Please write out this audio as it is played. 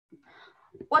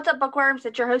What's up, bookworms?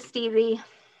 It's your host, Stevie.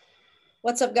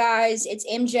 What's up, guys? It's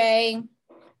MJ.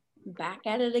 Back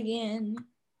at it again.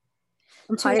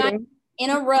 I'm 2 nights hiding. in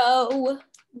a row.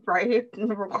 Right.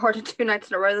 Recorded 2 nights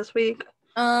in a row this week.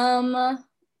 Hope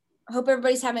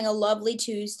everybody's having a lovely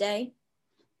Tuesday.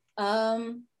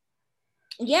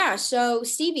 Yeah, so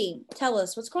Stevie, tell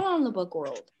us what's going on in the book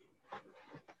world.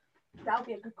 That would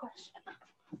be a good question.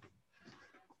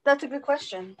 That's a good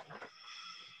question.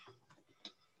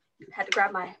 Had to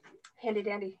grab my handy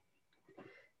dandy.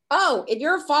 Oh, if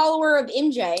you're a follower of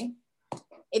MJ,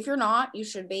 if you're not, you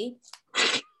should be.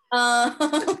 Way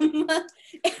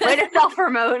to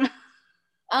self-promote.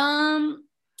 I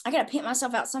gotta paint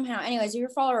myself out somehow. Anyways, if you're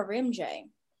a follower of MJ,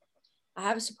 I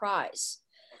have a surprise.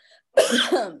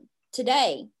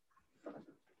 Today,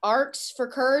 Arcs for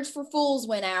Courage for Fools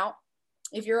went out.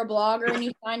 If you're a blogger and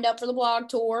you signed up for the blog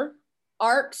tour,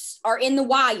 Arcs are in the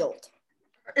wild.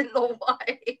 In the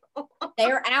wild.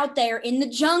 They're out there in the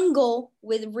jungle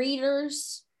with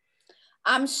readers.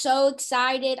 I'm so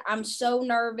excited. I'm so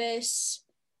nervous.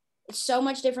 It's so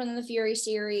much different than the Fury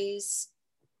series.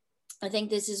 I think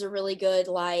this is a really good,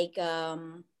 Change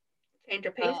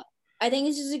of pace. I think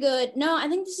this is a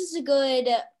good,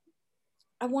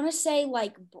 I want to say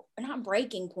not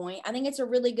breaking point. I think it's a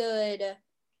really good,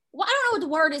 well, I don't know what the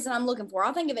word is that I'm looking for.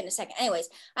 I'll think of it in a second. Anyways,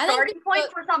 Starting point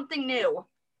for something new.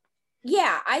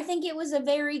 Yeah, I think it was a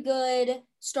very good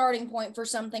starting point for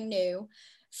something new.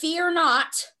 Fear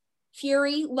not,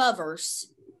 Fury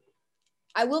lovers.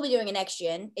 I will be doing a next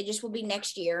gen. It just will be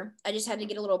next year. I just had to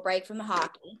get a little break from the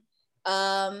hockey.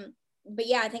 But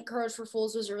yeah, I think Courage for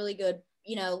Fools was a really good,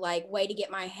 way to get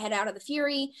my head out of the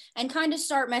Fury and kind of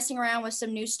start messing around with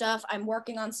some new stuff. I'm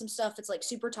working on some stuff that's like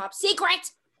super top secret.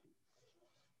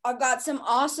 I've got some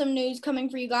awesome news coming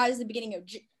for you guys at the beginning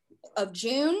of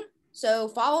June. So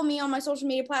follow me on my social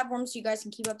media platforms so you guys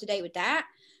can keep up to date with that.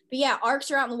 But yeah,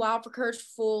 Arcs are out in the wild for Courage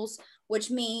for Fools,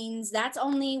 which means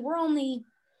we're only,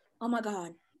 oh my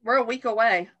God. We're a week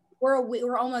away.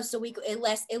 We're almost a week, a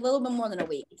little bit more than a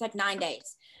week. It's like 9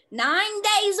 days. 9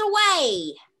 days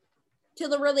away to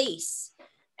the release.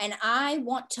 And I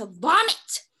want to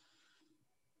vomit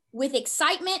with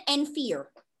excitement and fear.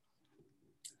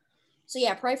 So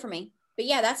yeah, pray for me. But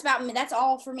yeah, that's about me. That's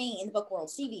all for me in the book world.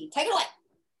 Stevie, take it away.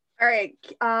 All right.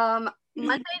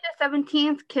 Monday the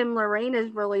 17th, Kim Lorraine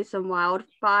is releasing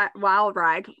Wildfire.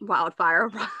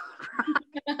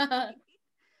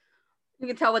 You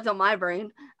can tell what's on my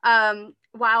brain.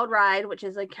 Wild Ride, which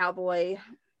is a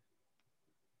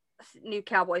new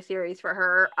cowboy series for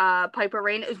her. Piper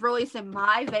Rain is releasing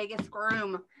My Vegas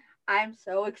Groom. I'm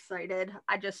so excited.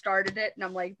 I just started it and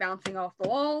I'm like bouncing off the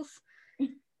walls.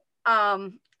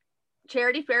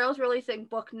 Charity Farrell's releasing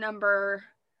book number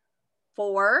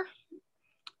 4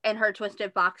 in her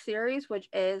Twisted Fox series, which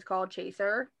is called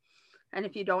Chaser. And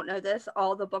if you don't know this,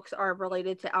 all the books are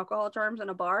related to alcohol terms in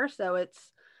a bar. So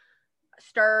it's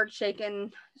Stirred,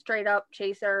 Shaken, Straight Up,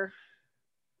 Chaser,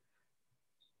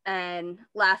 and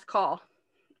Last Call,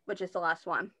 which is the last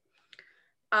one.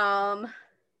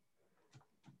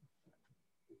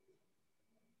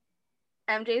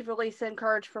 MJ's releasing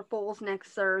Courage for Fools next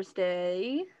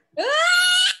Thursday.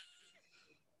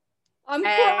 I'm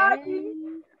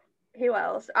crying. Who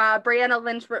else? Brianna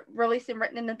Lynn's releasing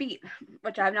Written in the Beat,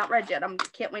 which I have not read yet.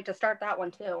 Can't wait to start that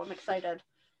one too. I'm excited.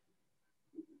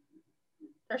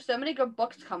 There's so many good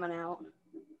books coming out.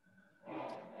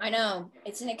 I know.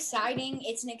 It's an exciting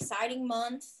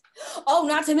month. Oh,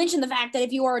 not to mention the fact that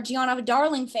if you are a Gianna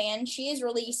Darling fan, she is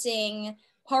releasing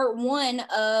part 1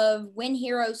 of When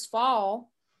Heroes Fall,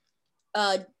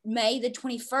 May the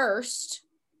 21st.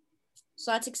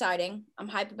 So that's exciting. I'm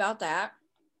hyped about that.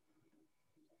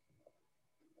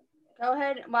 Go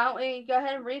ahead. Why don't we go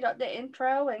ahead and read up the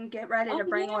intro and get ready to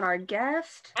bring on our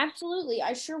guest? Absolutely.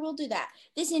 I sure will do that.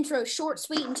 This intro is short,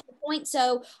 sweet, and to the point.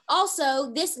 So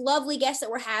also, this lovely guest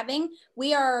that we're having,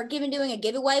 we are doing a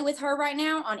giveaway with her right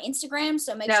now on Instagram.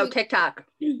 So make sure TikTok.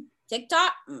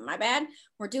 TikTok, my bad.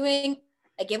 We're doing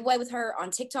a giveaway with her on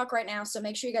TikTok right now. So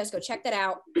make sure you guys go check that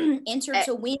out. Enter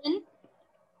to win.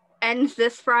 Ends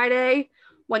this Friday.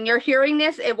 When you're hearing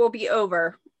this, it will be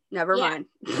over. Never mind.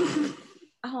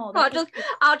 Oh,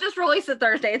 I'll just release it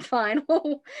Thursday. It's fine.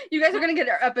 You guys are gonna get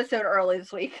our episode early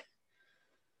this week.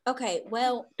 Okay,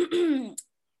 well,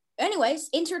 anyways,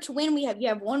 enter to win. You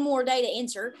have one more day to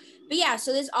enter. But yeah,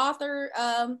 so this author,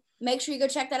 make sure you go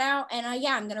check that out. And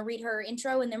I'm gonna read her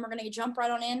intro, and then we're gonna jump right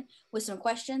on in with some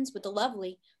questions with the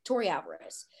lovely Tori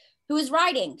Alvarez, who is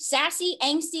writing sassy,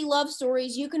 angsty love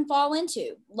stories you can fall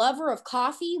into. Lover of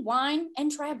coffee, wine,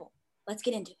 and travel. Let's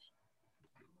get into it.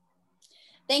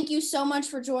 Thank you so much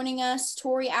for joining us,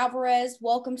 Tori Alvarez.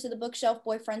 Welcome to the Bookshelf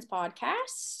Boyfriends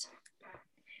podcast.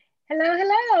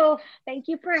 Hello. Thank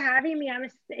you for having me. I'm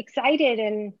excited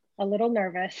and a little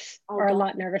nervous, or a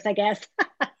lot nervous, I guess.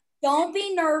 Don't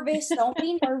be nervous. Don't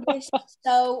be nervous.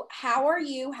 So how are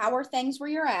you? How are things where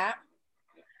you're at?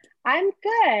 I'm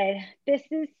good. This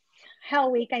is Hell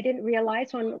Week. I didn't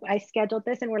realize when I scheduled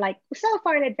this, and we're like so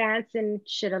far in advance and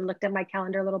should have looked at my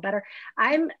calendar a little better.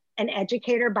 I'm an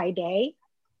educator by day,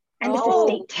 and this is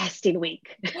state testing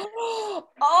week. So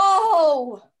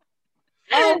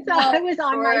I was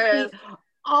on my feet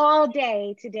all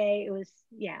day today. It was,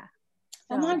 yeah.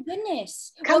 So, oh my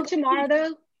goodness. Come tomorrow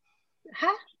though.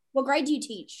 Huh? What grade do you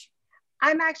teach?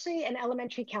 I'm actually an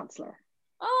elementary counselor.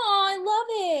 Oh, I love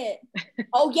it.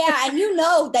 Oh yeah, and you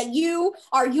know that you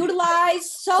are utilized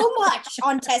so much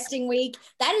on testing week.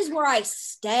 That is where I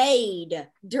stayed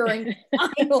during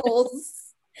finals.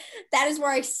 That is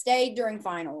where I stayed during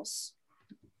finals.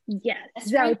 Yes.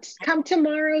 So come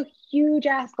tomorrow, huge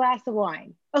ass glass of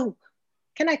wine. Oh,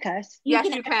 can I cuss?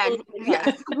 Yes, you can.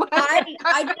 Yes.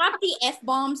 I dropped the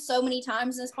F-bomb so many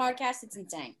times in this podcast. It's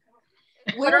insane.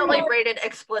 We're literally rated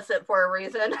explicit for a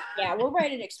reason. Yeah, we're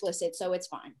rated explicit, so it's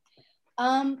fine.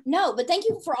 No, but thank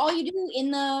you for all you do in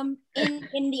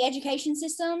the education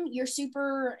system. You're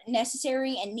super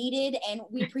necessary and needed, and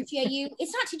we appreciate you.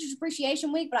 It's not Teachers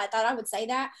Appreciation Week, but I thought I would say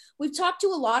that. We've talked to a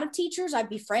lot of teachers. I've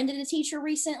befriended a teacher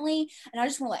recently, and I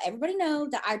just want to let everybody know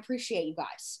that I appreciate you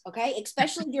guys, okay?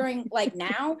 Especially during like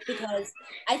now, because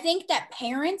I think that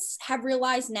parents have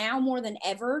realized now more than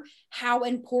ever how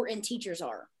important teachers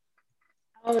are.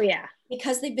 Oh yeah.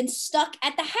 Because they've been stuck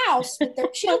at the house with their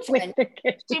children.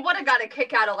 She would have got a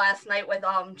kick out of last night with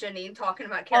Janine talking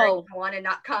about carrying on and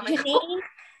not coming.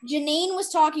 Janine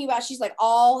was talking about, she's like,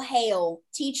 all hail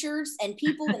teachers and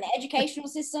people in the educational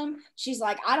system. She's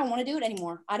like, I don't want to do it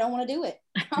anymore. I don't want to do it.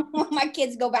 I want my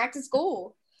kids to go back to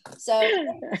school. So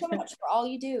thank you so much for all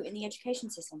you do in the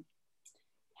education system.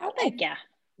 Thank you.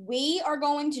 We are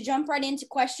going to jump right into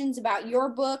questions about your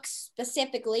books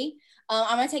specifically.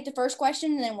 I'm going to take the first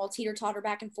question, and then we'll teeter-totter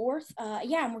back and forth.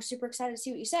 And we're super excited to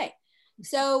see what you say.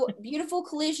 So, Beautiful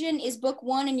Collision is book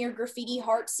 1 in your Graffiti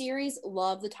Heart series.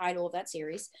 Love the title of that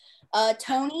series.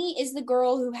 Toni is the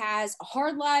girl who has a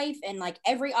hard life, and like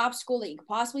every obstacle that you could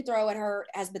possibly throw at her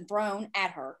has been thrown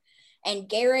at her. And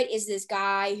Garrett is this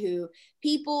guy who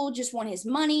people just want his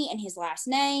money and his last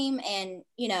name and,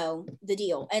 you know, the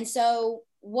deal. And so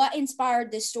what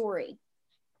inspired this story?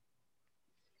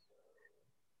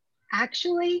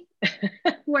 Actually,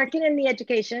 working in the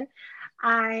education,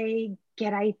 I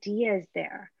get ideas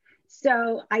there.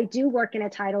 So I do work in a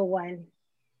Title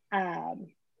I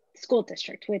school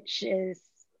district, which is,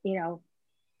 you know,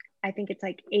 I think it's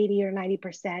like 80 or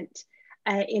 90%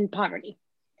 in poverty.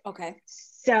 Okay.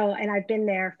 So, and I've been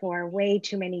there for way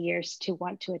too many years to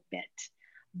want to admit.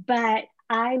 But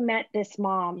I met this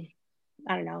mom,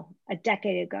 I don't know, a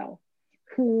decade ago,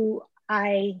 who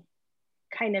I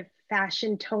kind of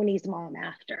fashioned Toni's mom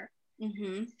after.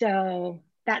 Mm-hmm. So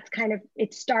that's kind of,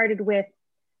 it started with,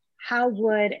 how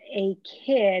would a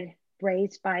kid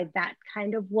raised by that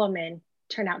kind of woman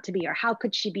turn out to be, or how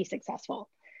could she be successful?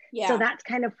 Yeah. So that's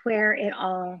kind of where it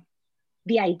all,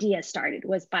 the idea started,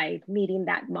 was by meeting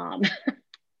that mom.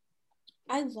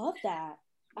 I love that.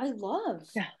 I love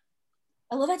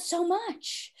that so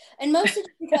much. And mostly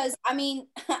because, I mean,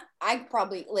 I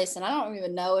don't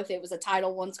even know if it was a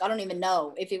Title I. I don't even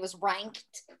know if it was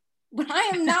ranked. But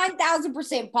I am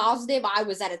 9,000% positive I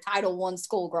was at a Title I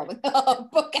school growing up,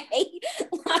 okay?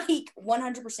 Like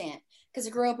 100%. Because I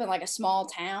grew up in like a small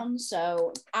town.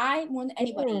 So I, more than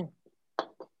anybody,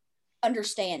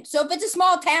 understand. So if it's a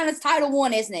small town, it's Title I,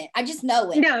 isn't it? I just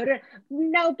know it.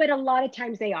 No, but a lot of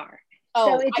times they are.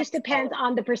 So it just depends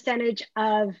on the percentage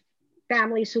of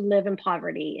families who live in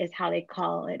poverty is how they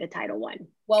call it a Title I.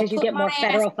 Because you get more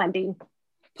federal funding.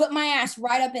 Put my ass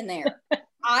right up in there.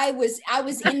 I was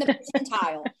in the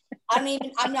percentile.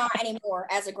 I'm not anymore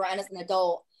as an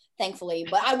adult, thankfully,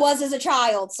 but I was as a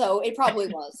child, so it probably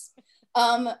was.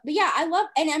 But yeah, I love,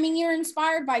 and I mean, you're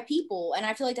inspired by people, and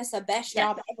I feel like that's the best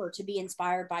job ever, to be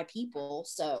inspired by people.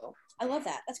 So I love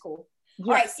that. That's cool. Yes.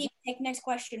 All right, Steve, take the next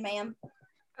question, ma'am.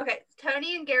 Okay,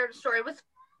 Toni and Garrett's story was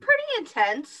pretty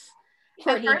intense.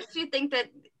 At first, you think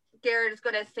that Garrett is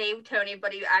going to save Toni,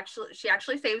 but she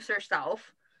actually saves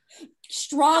herself.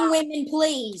 Strong women,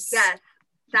 please. Yes,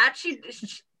 that she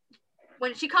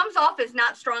when she comes off is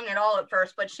not strong at all at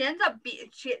first, but she ends up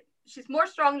she's more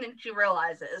strong than she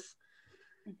realizes.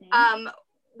 Mm-hmm.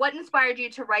 What inspired you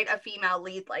to write a female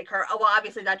lead like her? Oh, well,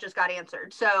 obviously that just got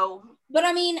answered. So, but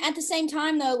I mean, at the same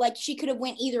time though, like she could have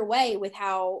went either way with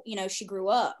how, you know, she grew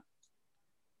up.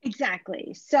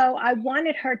 Exactly. So I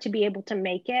wanted her to be able to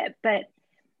make it, but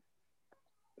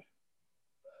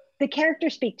the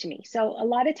characters speak to me. So a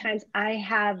lot of times I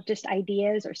have just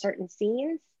ideas or certain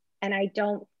scenes, and I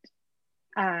don't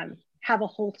have a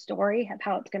whole story of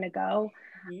how it's going to go.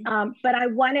 But I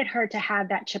wanted her to have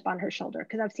that chip on her shoulder,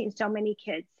 because I've seen so many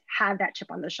kids have that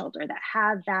chip on the shoulder, that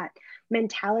have that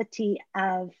mentality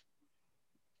of,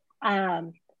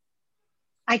 I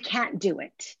can't do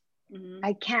it.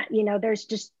 I can't, there's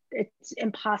just, it's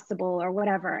impossible or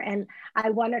whatever. And I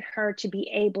wanted her to be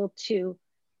able to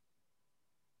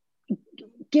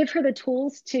give her the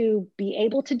tools to be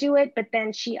able to do it, but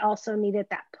then she also needed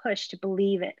that push to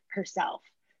believe it herself.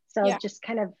 So just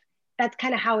that's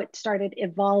kind of how it started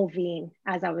evolving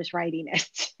as I was writing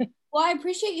it. Well, I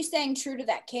appreciate you staying true to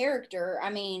that character. I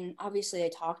mean, obviously I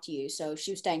talked to you, so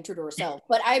she was staying true to herself,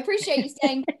 but I appreciate you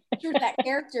staying true to that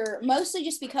character, mostly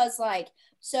just because, like,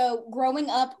 so growing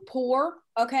up poor,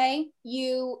 okay,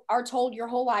 you are told your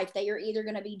whole life that you're either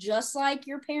going to be just like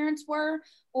your parents were,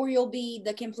 or you'll be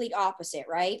the complete opposite,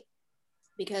 right?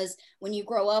 Because when you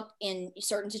grow up in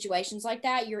certain situations like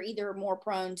that, you're either more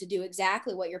prone to do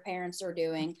exactly what your parents are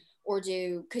doing, or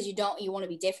do, because you want to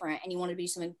be different and you want to do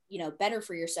something, better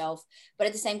for yourself. But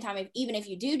at the same time, even if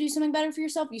you do something better for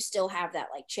yourself, you still have that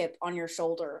like chip on your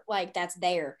shoulder, like that's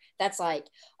there. That's like,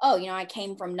 oh, I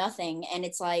came from nothing, and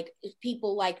it's like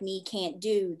people like me can't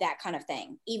do that kind of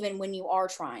thing, even when you are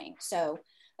trying. So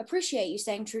appreciate you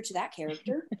staying true to that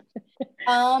character.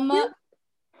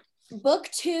 Book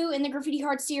 2 in the Graffiti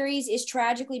Heart series is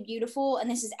Tragically Beautiful, and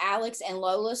this is Alex and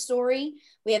Lola's story.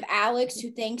 We have Alex,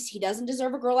 who thinks he doesn't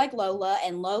deserve a girl like Lola,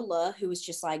 and Lola, who is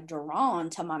just like drawn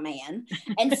to my man.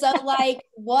 And so, like,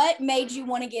 what made you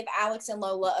want to give Alex and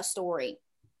Lola a story?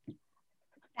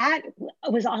 That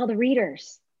was all the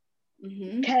readers,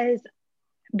 because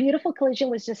Beautiful Collision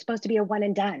was just supposed to be a one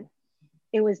and done.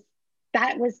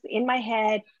 That was in my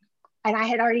head, and I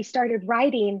had already started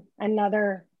writing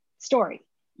another story.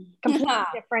 Completely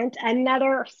different,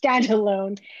 another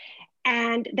standalone.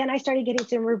 And then I started getting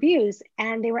some reviews,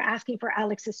 and they were asking for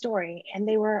Alex's story, and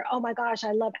they were, oh my gosh,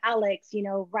 I love Alex,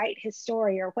 write his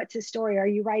story, or what's his story, are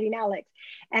you writing Alex?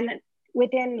 And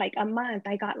within like a month,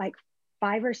 I got like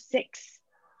 5 or 6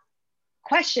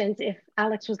 questions if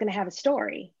Alex was going to have a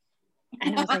story.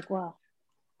 And I was like, well,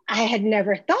 I had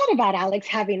never thought about Alex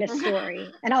having a story.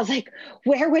 And I was like,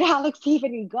 where would Alex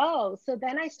even go? So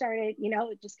then I started,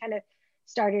 just kind of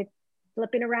started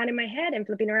flipping around in my head.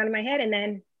 And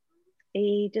then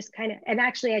he just kind of, and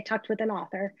actually I talked with an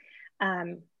author.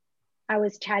 I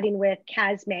was chatting with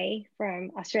Casmay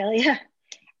from Australia,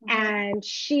 and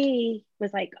she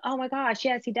was like, oh my gosh,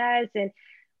 yes, he does. And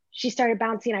she started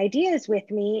bouncing ideas with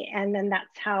me. And then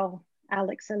that's how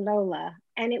Alex and Lola.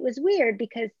 And it was weird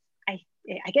because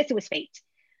I guess it was fate,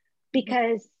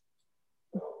 because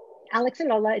Alex and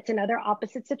Lola, it's another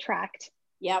opposites attract.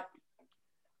 Yep.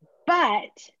 But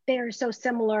they're so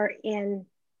similar in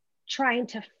trying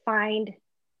to find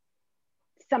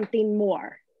something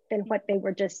more than what they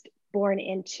were just born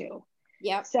into.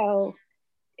 Yep. So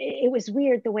it was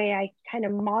weird the way I kind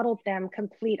of modeled them,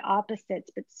 complete opposites,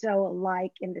 but so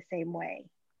alike in the same way.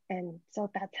 And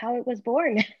so that's how it was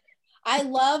born. I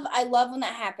love when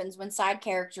that happens, when side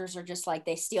characters are just like,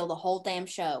 they steal the whole damn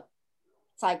show.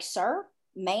 It's like, sir,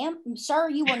 ma'am, sir,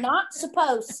 you were not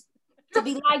supposed to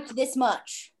be liked this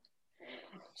much.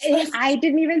 I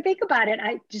didn't even think about it.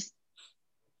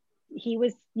 He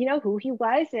was, who he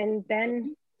was, and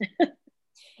then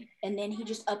and then he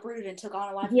just uprooted and took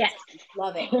on a life. Yes.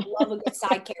 Love it. Love a good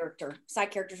side character. Side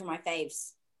characters are my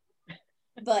faves.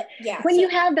 But yeah, when you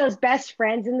have those best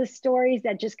friends in the stories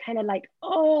that just kind of like,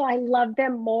 oh, I love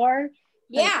them more.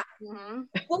 Yeah.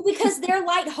 Well, because they're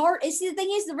lighthearted. See, the thing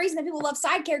is, the reason that people love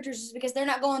side characters is because they're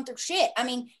not going through shit. I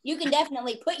mean, you can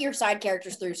definitely put your side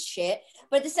characters through shit,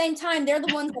 but at the same time, they're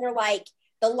the ones that are like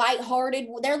the lighthearted.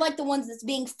 They're like the ones that's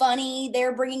being funny.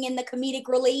 They're bringing in the comedic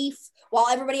relief while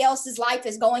everybody else's life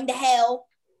is going to hell.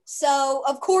 So,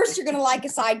 of course, you're going to like a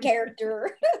side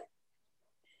character.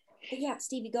 But yeah,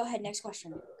 Stevie, go ahead. Next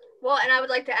question. Well, and I would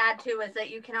like to add, too, is that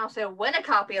you can also win a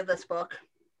copy of this book.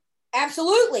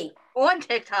 Absolutely. On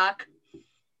TikTok.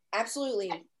 Absolutely.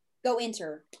 Go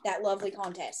enter that lovely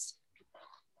contest.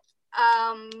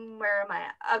 Where am I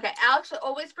at? Okay, Alex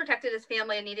always protected his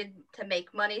family and needed to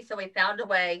make money, so he found a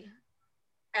way.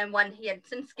 And when he had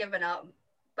since given up,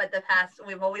 but the past,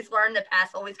 we've always learned the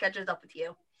past always catches up with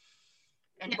you.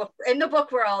 In the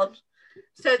book world.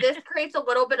 So this creates a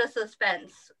little bit of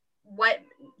suspense.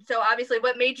 So obviously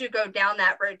what made you go down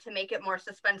that road to make it more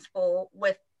suspenseful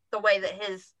with the way that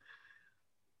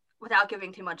without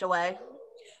giving too much away?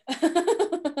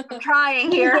 I'm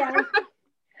trying here.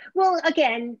 Well,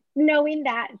 again, knowing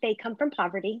that they come from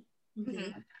poverty,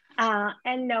 Mhm.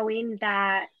 and knowing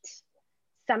that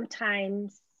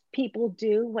sometimes people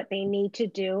do what they need to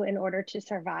do in order to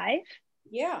survive.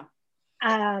 Yeah.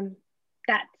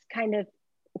 That's kind of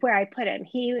where I put him.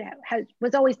 He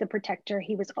was always the protector.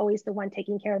 He was always the one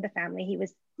taking care of the family. He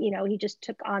was, he just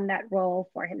took on that role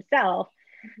for himself.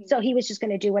 Mhm. So he was just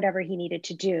going to do whatever he needed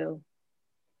to do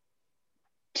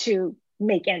to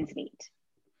make ends meet.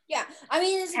 Yeah. I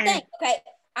mean, it's the thing. Okay.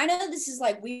 I know this is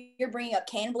like we're bringing up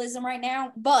cannibalism right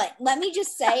now, but let me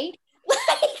just say,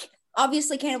 like,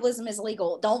 obviously cannibalism is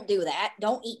illegal. Don't do that.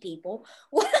 Don't eat people.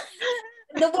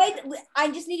 The way I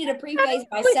just needed to preface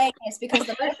by saying this because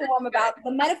the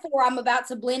metaphor I'm about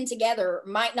to blend together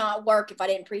might not work if I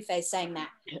didn't preface saying that.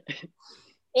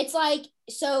 It's like,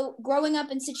 so growing up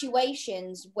in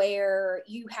situations where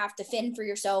you have to fend for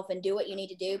yourself and do what you need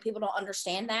to do, people don't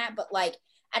understand that. But like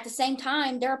at the same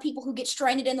time, there are people who get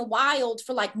stranded in the wild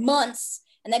for like months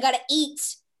and they got to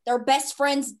eat their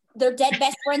dead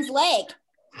best friend's leg.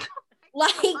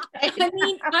 Like, I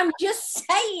mean, I'm just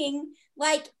saying,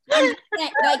 like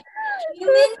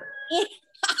human,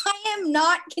 I am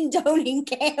not condoning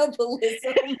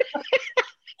cannibalism.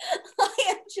 I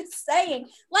am just saying,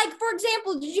 like, for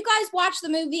example, did you guys watch the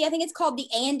movie? I think it's called The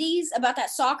Andes, about that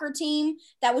soccer team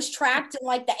that was trapped in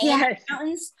like the Andes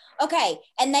Mountains. Okay.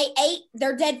 And they ate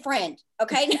their dead friend.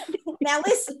 Okay. Now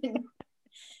listen,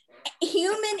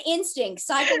 human instinct,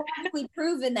 psychologically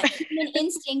proven that human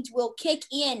instinct will kick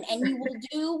in and you will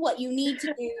do what you need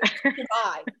to do to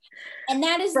survive. And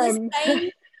that is the same.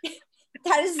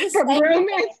 That is the from same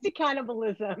romance to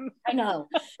cannibalism. I know,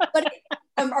 but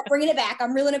I'm bringing it back.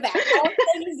 I'm reeling it back. All I'm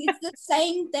saying is it's the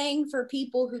same thing for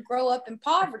people who grow up in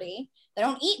poverty. They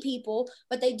don't eat people,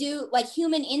 but they do, like,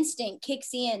 human instinct kicks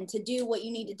in to do what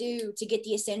you need to do to get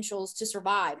the essentials to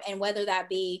survive. And whether that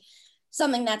be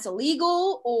something that's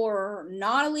illegal or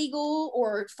not illegal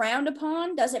or frowned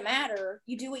upon, doesn't matter.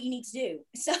 You do what you need to do.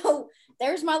 So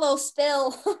there's my little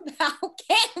spill about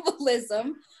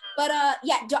cannibalism. But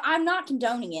yeah, I'm not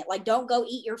condoning it. Like, don't go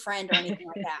eat your friend or anything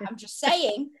like that. I'm just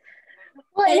saying.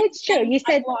 Well, and it's true. You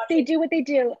said they do what they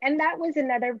do. And that was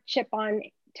another chip on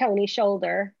Tony's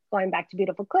shoulder, going back to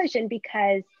Beautiful Collision,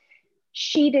 because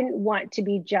she didn't want to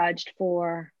be judged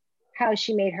for how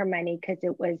she made her money because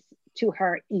it was to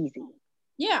her easy.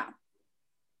 Yeah.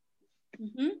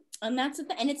 Mm-hmm. And that's the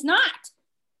thing. And it's not.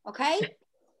 Okay?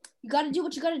 You got to do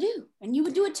what you got to do. And you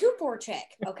would do it too for a check.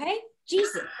 Okay?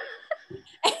 Jesus.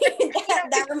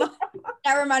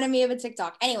 that reminded me of a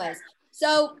TikTok. Anyways,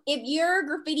 so if your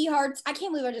graffiti hearts, I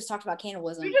can't believe I just talked about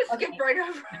cannibalism. You just skipped right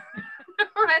over.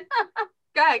 Right.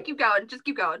 Go ahead, keep going. Just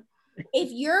keep going. If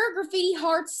your graffiti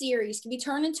hearts series could be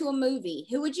turned into a movie,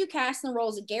 who would you cast in the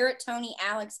roles of Garrett, Tony,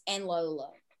 Alex, and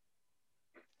Lola?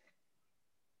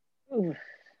 Ooh.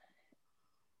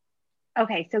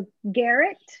 Okay, so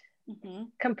Garrett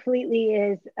completely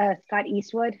is Scott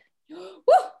Eastwood. Woo!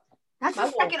 That's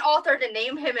the second author to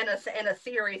name him in a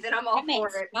series, and I'm all for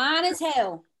it. Fine as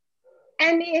hell.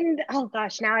 And oh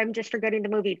gosh, now I'm just forgetting the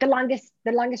movie. The longest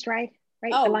ride,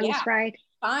 right? Oh, the longest ride.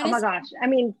 Fine oh my gosh. I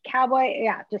mean, cowboy,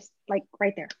 yeah, just like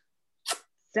right there.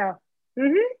 So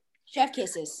chef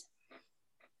kisses.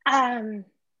 And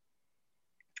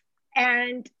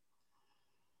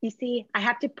you see, I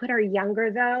have to put her younger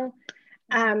though.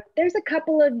 There's a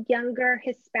couple of younger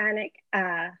Hispanic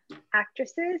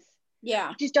actresses. Yeah.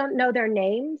 I just don't know their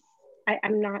names.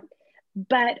 I'm not,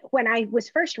 but when I was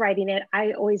first writing it,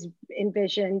 I always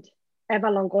envisioned Eva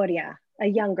Longoria, a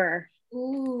younger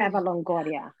Eva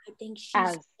Longoria. I think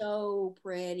she's so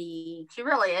pretty. She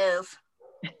really is.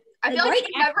 I feel like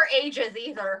she never ages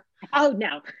either. Oh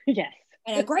no, yes.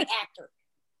 And a great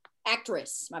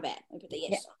actress, my bad. Let me put the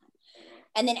yes on.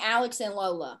 And then Alex and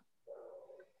Lola.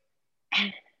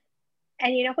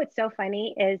 And you know what's so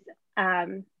funny is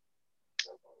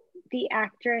the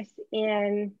actress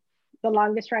in The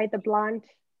Longest Ride, the blonde.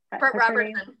 Brett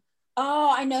Robertson.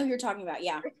 Oh, I know who you're talking about.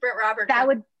 Yeah. It's Brett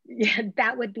Robertson.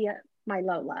 That would be my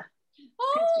Lola.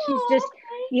 Oh, she's just,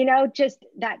 just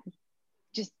that,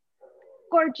 just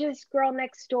gorgeous girl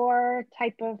next door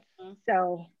type of,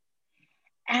 so.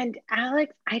 And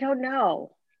Alex, I don't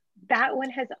know. That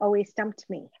one has always stumped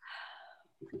me.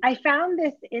 I found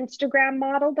this Instagram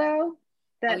model though,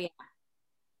 that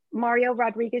Mario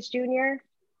Rodriguez Jr.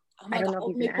 Oh my God.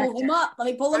 Let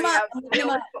me pull him up.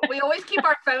 We always keep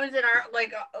our phones in our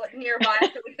nearby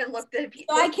so we can look at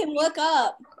people. So I can look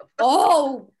up.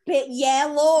 Oh, yeah,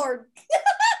 Lord.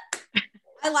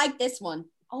 I like this one.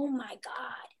 Oh my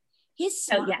God. His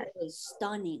smile is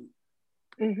stunning.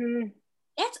 Mm-hmm.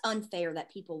 That's unfair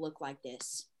that people look like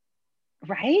this.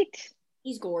 Right?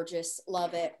 He's gorgeous.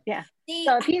 Love it. Yeah. See,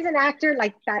 So if he's an actor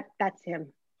like that, that's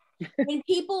him. when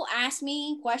people ask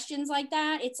me questions like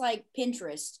that, it's like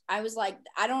Pinterest. I was like,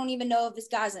 I don't even know if this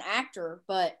guy's an actor,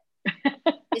 but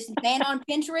this man on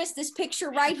Pinterest, this picture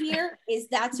right here,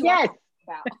 that's who Yes.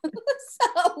 I'm talking about.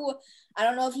 So I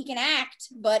don't know if he can act,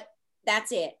 but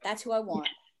that's it. That's who I want.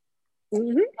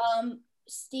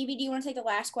 Stevie, do you want to take the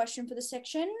last question for the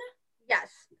section? Yes.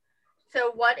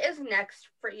 So what is next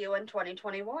for you in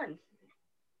 2021?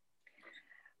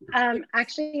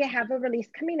 Actually, I have a release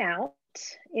coming out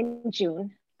in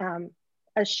June,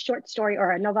 a short story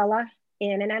or a novella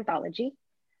in an anthology,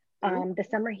 The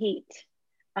Summer Heat.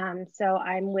 So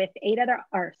I'm with 7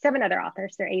 other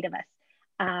authors, there are 8 of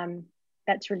us,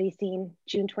 that's releasing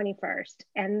June 21st.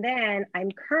 And then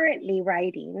I'm currently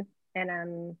writing, and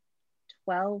I'm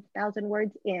 12,000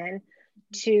 words in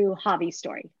to Javi's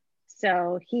story.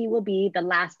 So he will be the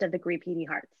last of the Greedy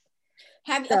Hearts.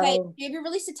 Have you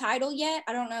released a title yet?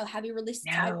 I don't know. Have you released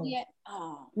a title yet?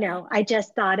 Oh, no, I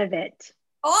just thought of it.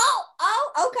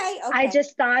 Okay. I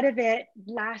just thought of it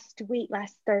last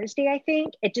Thursday, I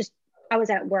think. I was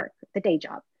at work, the day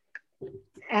job,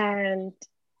 and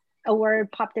a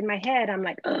word popped in my head. I'm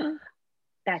like, oh,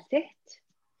 that's it.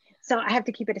 So I have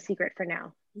to keep it a secret for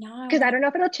now. Because I don't know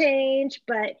if it'll change,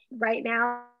 but right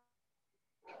now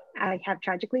I have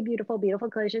Tragically Beautiful, Beautiful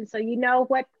Collision. So you know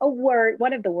what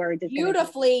one of the words is.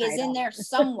 Beautifully is in there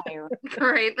somewhere.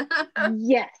 Right.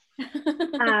 Yes.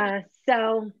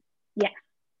 So yeah,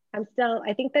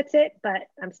 I think that's it, but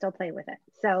I'm still playing with it.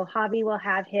 So Javi will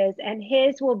have his, and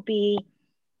his will be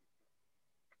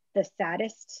the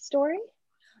saddest story.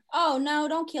 Oh no,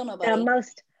 don't kill nobody. The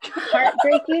most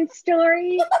heartbreaking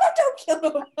story. Don't kill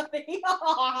nobody.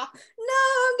 Oh, no,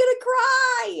 I'm gonna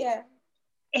cry.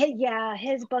 Yeah,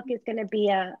 his book is going to be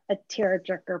a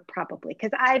tearjerker probably,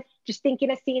 because I just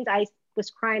thinking of scenes. I was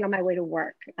crying on my way to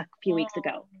work a few weeks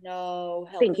ago. No,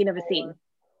 thinking of a scene.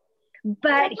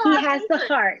 But he has the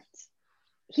heart.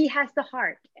 He has the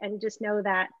heart, and just know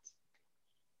that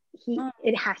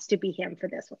it has to be him for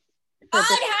this one. It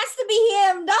has to be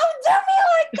him. Don't do me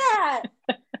like that.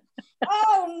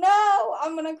 Oh no,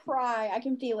 I'm gonna cry. I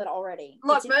can feel it already.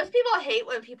 Look, most people hate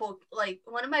when people, like,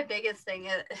 one of my biggest thing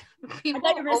is people. I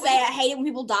thought you were gonna say I hate it when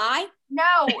people die.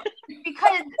 No,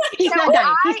 because he's not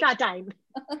dying. He's not dying.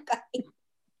 Okay.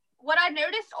 What I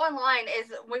noticed online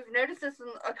is, we've noticed this in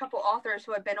a couple authors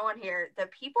who have been on here,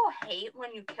 that people hate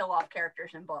when you kill off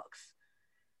characters in books.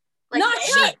 Like, not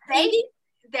shit.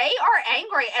 They are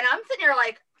angry, and I'm sitting here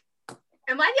like,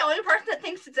 am I the only person that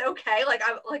thinks it's okay? Like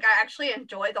I actually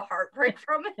enjoy the heartbreak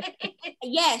from it.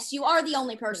 Yes, you are the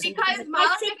only person. Because Molly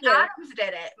McAdams did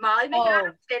it. Molly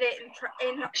McAdams did it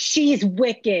in she's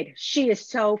wicked. She is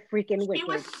so freaking wicked. She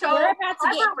was so We're about to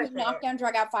get with a knockdown,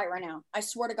 drag out fight right now. I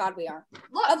swear to God we are.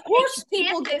 Look, of course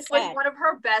people get sad. Was one of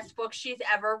her best books she's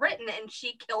ever written, and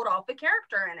she killed off a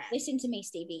character in it. Listen to me,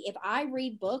 Stevie. If I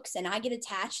read books and I get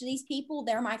attached to these people,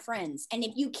 they're my friends. And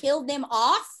if you kill them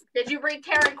off. Did you read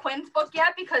Karen Quinn's book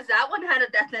yet? Because that one had a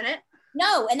death in it.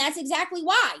 No, and that's exactly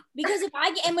why. Because if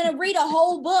I am going to read a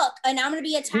whole book and I'm going to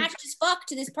be attached as fuck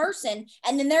to this person,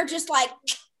 and then they're just like,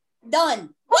 done.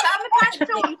 Well, I'm attached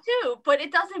to them too, but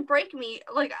it doesn't break me.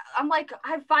 Like, I'm like,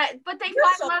 but they find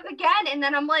love again, and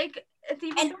then I'm like, it's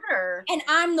even better. And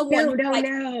I'm the one.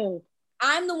 No.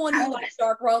 I'm the one who likes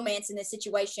dark romance in this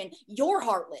situation. You're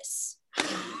heartless.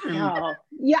 No.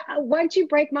 Yeah, once you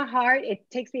break my heart, it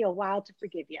takes me a while to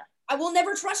forgive you. I will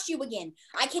never trust you again.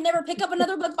 I can never pick up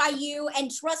another book by you and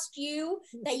trust you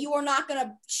that you are not going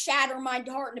to shatter my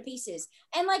heart into pieces.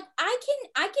 And like, I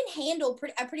can handle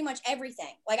pretty much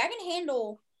everything. Like, I can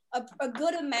handle a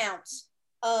good amount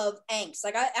of angst.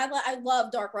 Like, I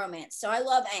love dark romance. So I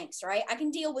love angst, right? I can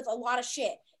deal with a lot of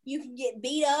shit. You can get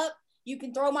beat up. You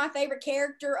can throw my favorite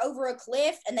character over a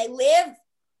cliff and they live,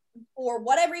 or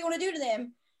whatever you want to do to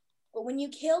them. But when you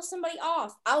kill somebody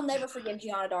off, I'll never forgive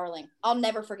Gianna Darling. I'll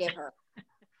never forgive her.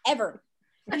 Ever.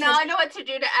 And now I know what to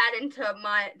do to add into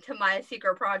my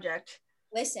secret project.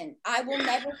 Listen, I will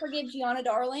never forgive Gianna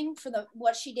Darling for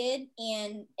what she did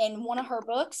in one of her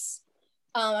books.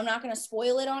 I'm not going to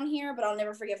spoil it on here, but I'll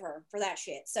never forgive her for that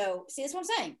shit. So, see, that's what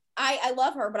I'm saying. I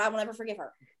love her, but I will never forgive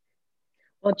her.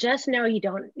 Well, just know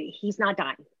he's not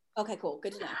dying. Okay, cool.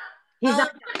 Good to know. He's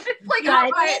not it's like, I'll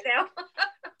buy it now.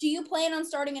 Do you plan on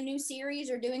starting a new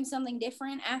series or doing something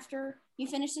different after you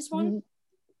finish this one?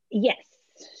 Yes.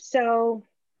 So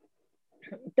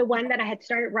the one that I had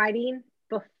started writing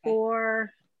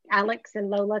before Alex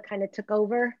and Lola kind of took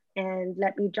over and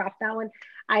let me drop that one,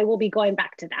 I will be going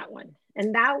back to that one.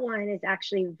 And that one is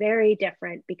actually very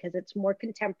different because it's more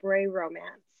contemporary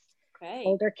romance. Okay.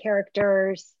 Older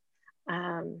characters.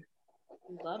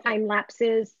 Love time it.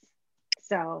 lapses.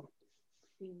 So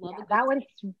We love yeah, a good that one's,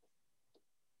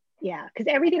 yeah,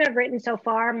 because everything I've written so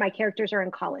far, my characters are in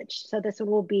college. So this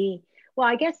one will be, well,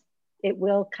 I guess it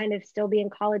will kind of still be in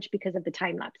college because of the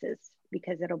time lapses,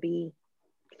 because it'll be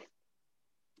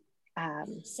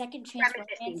second chance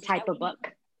reminiscing romance. type of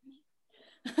book.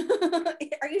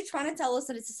 Are you trying to tell us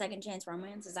that it's a second chance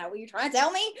romance? Is that what you're trying to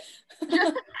tell me?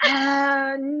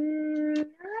 Not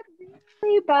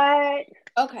really, but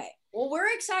Okay. Well,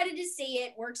 we're excited to see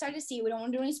it. We're excited to see it. We don't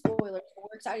want to do any spoilers, but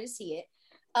we're excited to see it.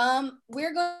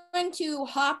 We're going to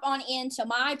hop on into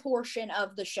my portion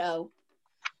of the show.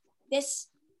 This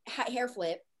hair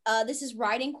flip. This is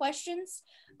writing questions,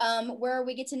 where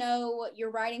we get to know your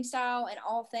writing style and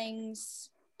all things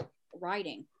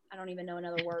writing. I don't even know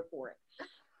another word for it.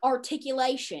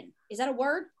 Articulation. Is that a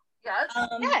word? Yes.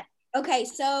 yeah. Okay,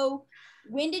 so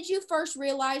when did you first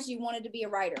realize you wanted to be a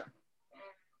writer?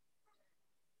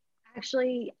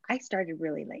 Actually, I started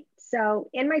really late. So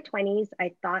in my 20s,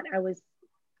 I always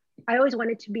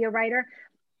wanted to be a writer,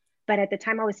 but at the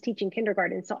time I was teaching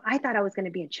kindergarten. So I thought I was going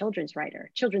to be a children's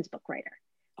book writer.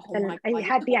 Oh And my I God,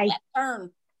 had the idea.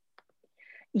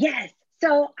 Yes.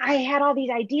 So I had all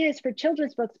these ideas for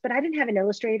children's books, but I didn't have an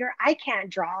illustrator. I can't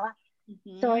draw.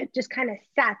 So it just kind of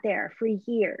sat there for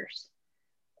years.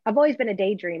 I've always been a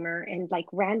daydreamer, and like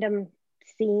random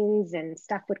scenes and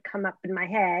stuff would come up in my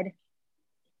head.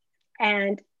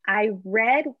 And I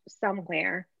read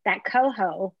somewhere that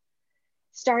Coho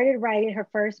started writing her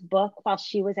first book while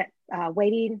she was at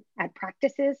waiting at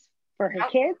practices for her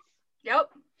kids. Yep.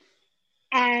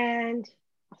 And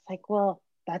I was like, well,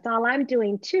 that's all I'm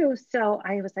doing too. So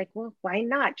I was like, well, why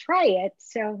not try it?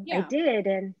 So I did.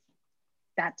 And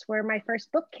that's where my first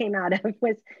book came out of,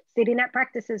 was sitting at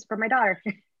practices for my daughter.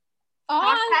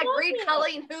 Hashtag read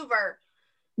Colleen Hoover.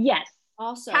 Yes.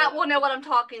 Also, Kat will know what I'm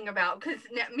talking about, because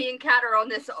me and Kat are on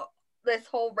this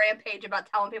whole rampage about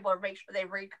telling people to make sure they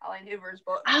read Colleen Hoover's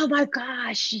book. Oh my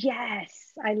gosh,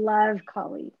 yes. I love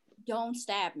Colleen. Don't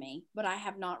stab me, but I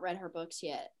have not read her books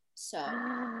yet. So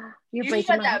you should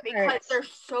though, because they're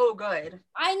so good.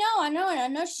 I know, and I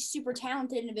know she's super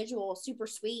talented individual, super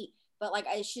sweet, but like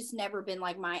it's just never been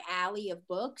like my alley of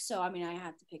books. So I mean, I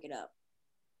have to pick it up.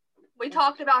 We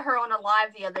talked about her on a live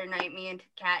the other night, me and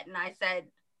Kat, and I said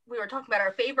we were talking about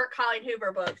our favorite Colleen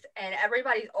Hoover books, and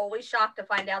everybody's always shocked to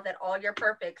find out that All Your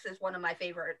Perfects is one of my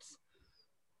favorites.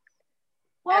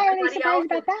 Why are they surprised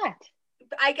about that?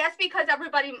 I guess because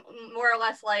everybody more or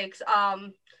less likes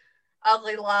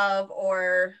Ugly Love,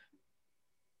 or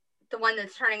the one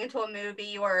that's turning into a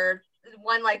movie, or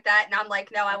one like that, and I'm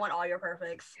like, no, I want All Your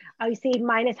Perfects. Oh, you see,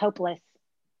 mine is Hopeless.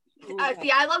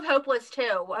 See, I love Hopeless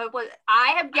too.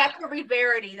 I have yet to read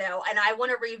Verity though, and I want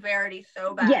to read Verity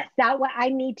so bad. Yes, that one I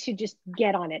need to just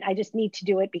get on it. I just need to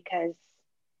do it because,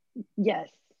 yes.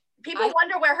 People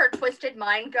wonder where her twisted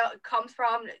mind comes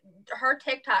from. Her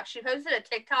TikTok, she posted a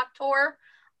TikTok tour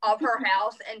of her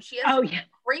house, and she has the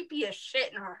creepiest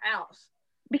shit in her house.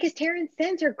 Because Taryn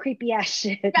sends her creepy ass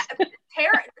shit. Yeah,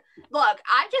 Taryn, look,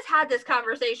 I just had this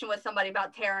conversation with somebody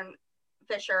about Taryn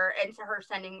Fisher and her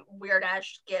sending weird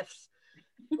ass gifts.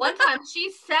 One time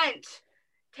she sent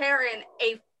Taryn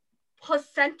a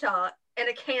placenta and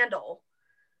a candle,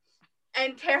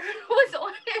 and Taryn was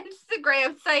on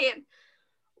Instagram saying,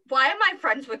 why am I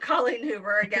friends with Colleen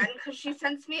Hoover again? Because she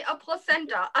sends me a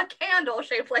placenta, a candle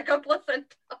shaped like a placenta.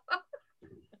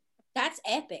 That's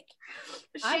epic.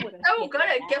 She's so good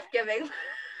at gift giving.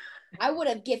 I would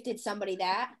have gifted somebody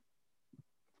that.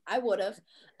 I would have.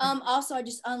 Also, I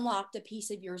just unlocked a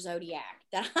piece of your zodiac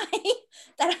that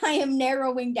I am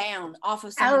narrowing down off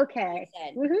of something. Okay.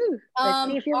 Woohoo.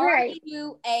 Let's see if you're right. Are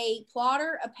you a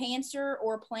plotter, a pantser,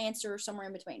 or a planter, somewhere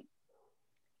in between?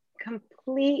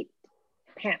 Complete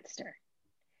pantser.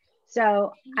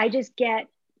 So I just get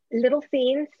little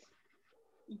scenes,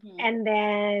 and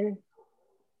then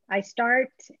I start,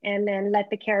 and then let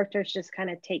the characters just kind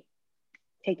of take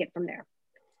it from there.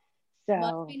 So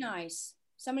must be nice.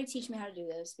 Somebody teach me how to do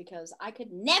this, because I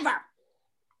could never.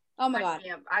 Oh my God.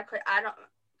 I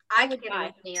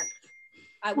can't.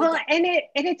 Well, and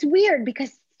it's weird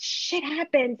because shit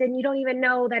happens and you don't even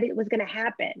know that it was going to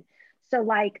happen. So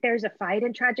like there's a fight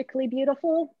in Tragically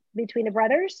Beautiful between the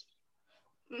brothers.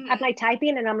 I'm like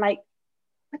typing and I'm like,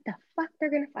 what the fuck,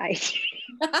 they're going to fight?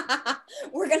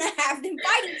 We're going to have them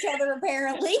fight each other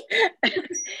apparently.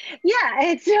 Yeah.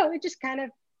 And so it just kind of,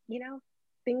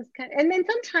 things and then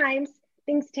sometimes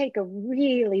things take a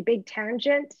really big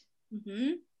tangent.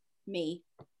 Me.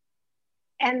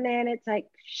 And then it's like,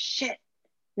 shit,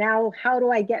 now how do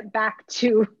I get back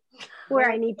to where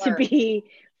I need to be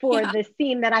for the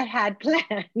scene that I had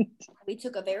planned. We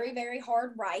took a very, very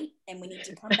hard right, and we need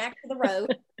to come back to the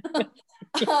road.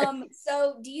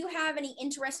 So do you have any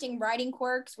interesting writing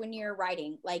quirks when you're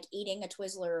writing, like eating a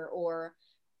Twizzler or,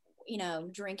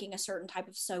 drinking a certain type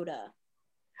of soda?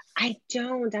 I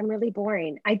don't. I'm really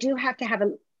boring. I do have to have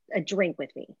a drink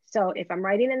with me. So if I'm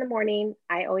writing in the morning,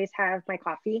 I always have my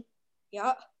coffee.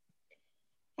 Yeah.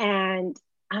 And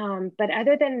but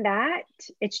other than that,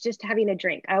 it's just having a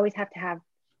drink. I always have to have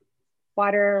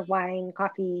water, wine,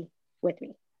 coffee with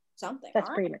me. Something. That's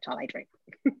pretty much all I drink.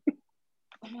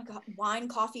 Oh my God. Wine,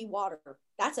 coffee, water.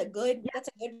 That's a good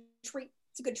treat.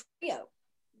 It's a good trio.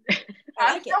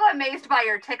 I'm so amazed by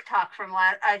your TikTok from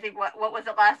I think what was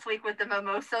it last week with the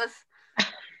mimosas?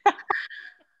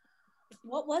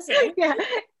 What was it? Yeah.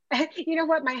 You know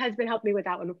what? My husband helped me with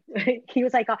that one. He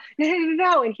was like, oh,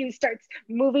 no. And he starts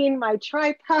moving my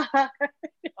tripod.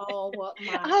 Oh, what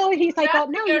my. Oh, he's like, oh,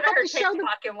 no, you have to show them.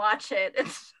 And watch it.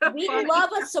 It's so we funny. love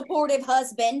a supportive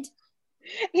husband.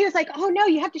 He was like, oh, no,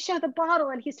 you have to show the bottle.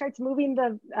 And he starts moving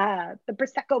the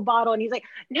Prosecco bottle. And he's like,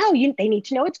 no, they need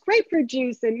to know it's grapefruit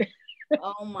juice. And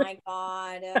oh, my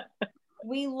God.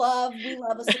 We love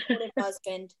a supportive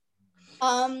husband.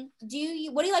 What do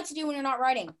you like to do when you're not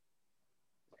writing?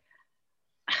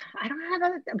 I don't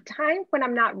have a time when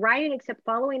I'm not writing except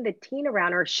following the teen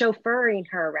around or chauffeuring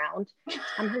her around.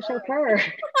 I'm her chauffeur.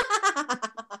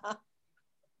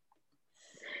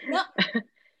 No,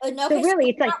 so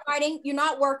really, it's you're like not writing, you're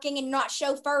not working, and you're not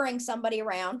chauffeuring somebody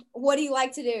around. What do you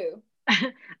like to do?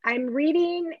 I'm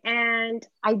reading and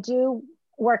I do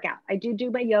workout. I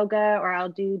do my yoga or I'll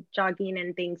do jogging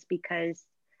and things because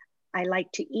I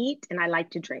like to eat and I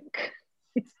like to drink.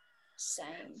 Same.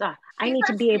 So I need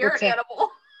to be able to.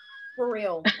 Animal. For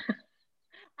real.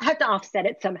 I have to offset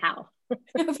it somehow.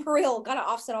 For real, gotta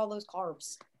offset all those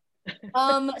carbs.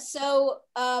 So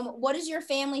what does your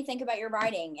family think about your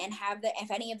writing, and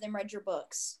if any of them read your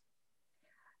books?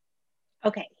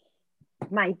 Okay,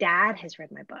 my dad has read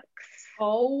my books.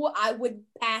 Oh, I would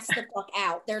pass the fuck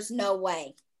out. There's no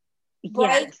way.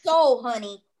 Brave yes. Soul,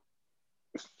 honey.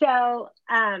 So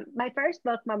my first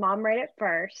book, my mom read it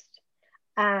first,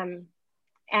 and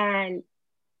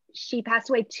she passed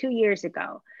away 2 years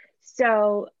ago.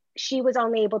 So she was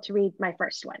only able to read my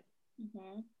first one.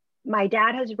 Mm-hmm. My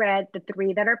dad has read the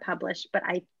 3 that are published, but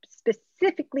I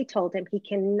specifically told him he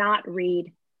cannot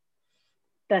read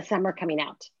The Summer Coming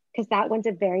Out because that one's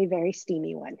a very, very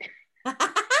steamy one.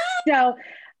 So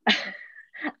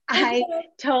I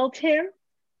told him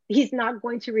he's not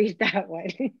going to read that one.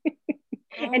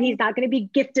 And he's not going to be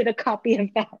gifted a copy of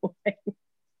that one.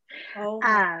 Oh,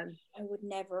 I would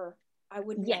never.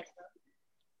 Never.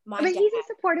 But he's a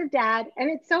supportive dad, and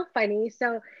it's so funny.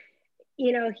 So,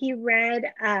 he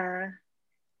read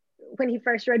when he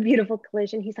first read Beautiful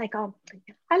Collision. He's like, "Oh,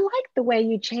 I like the way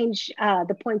you change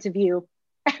the points of view,"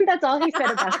 and that's all he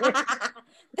said about it.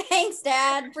 Thanks,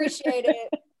 Dad. Appreciate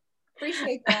it.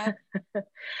 Appreciate that.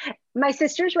 My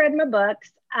sister's read my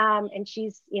books, and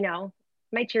she's,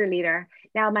 my cheerleader.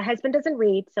 Now, my husband doesn't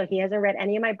read, so he hasn't read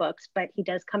any of my books, but he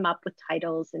does come up with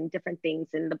titles and different things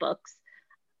in the books.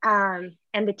 And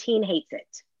the teen hates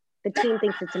it. The teen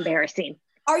thinks it's embarrassing.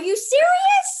 Are you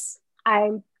serious?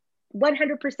 I'm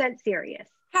 100% serious.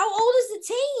 How old is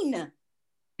the teen?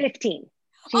 15.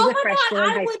 She's a freshman in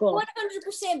high school. I would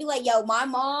 100% be like, yo, my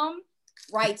mom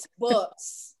writes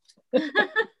books.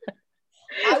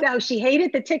 No, she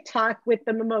hated the TikTok with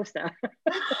the mimosa.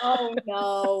 Oh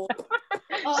no.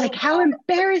 Like, how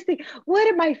embarrassing. What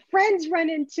if my friends run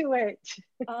into it?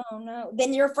 Oh no.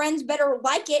 Then your friends better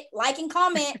like and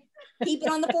comment. Keep it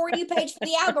on the For You page for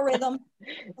the algorithm.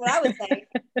 That's what I would say.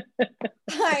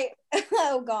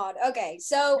 Oh God. Okay.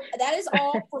 So that is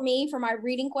all for me for my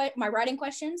writing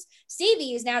questions.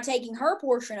 Stevie is now taking her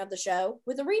portion of the show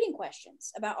with the reading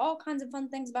questions about all kinds of fun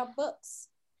things about books.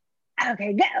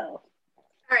 Okay, go.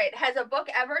 All right. Has a book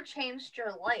ever changed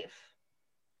your life?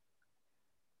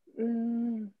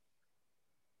 It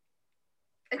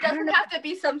doesn't have to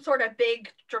be some sort of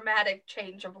big dramatic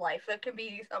change of life. It can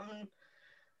be some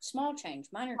small change,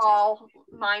 minor small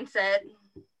mindset.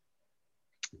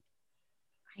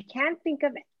 I can't think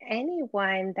of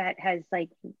anyone that has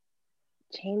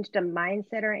changed a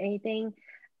mindset or anything.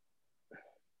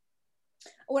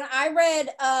 When I read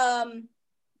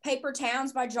Paper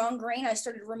Towns by John Green, I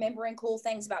started remembering cool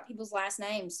things about people's last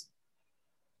names.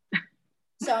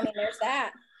 So, I mean, there's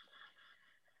that.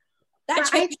 That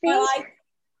changed my life.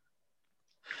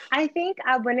 I think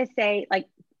I want to say,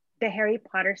 the Harry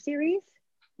Potter series,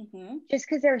 just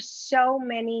because there's so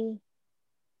many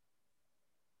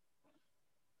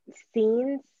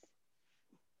scenes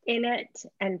in it,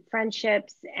 and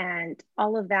friendships and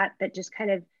all of that that just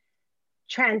kind of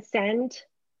transcend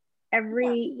Yeah.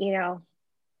 every, There's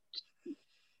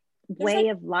like, way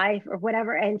of life or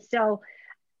whatever. And so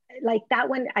like that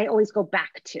one I always go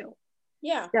back to.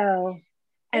 yeah, So,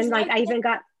 there's and like like, I even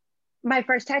got my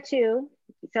first tattoo.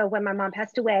 So when my mom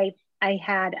passed away, I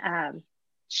had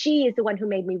she is the one who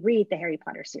made me read the Harry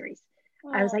Potter series.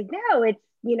 I was oh, like, no, it's,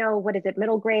 what is it,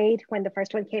 middle grade when the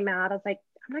first one came out. I was like,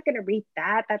 I'm not gonna read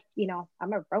that. That's,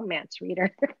 I'm a romance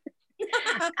reader.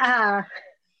 uh,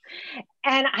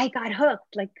 and I got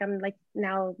hooked. Like I'm like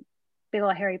now big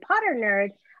old Harry Potter nerd.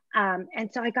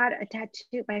 And so I got a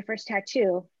tattoo, my first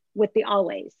tattoo with the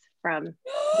always from the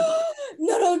book.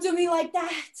 no, don't do me like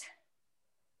that.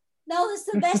 No, that's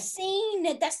the best scene.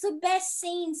 That's the best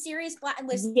scene. Sirius Black.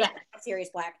 Listen, Yes. Sirius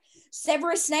Black.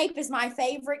 Severus Snape is my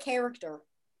favorite character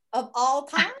of all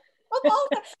time. Of all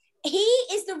time. He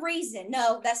is the reason.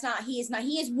 No, that's not. He is not.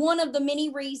 He is one of the many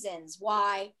reasons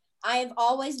why I have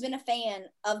always been a fan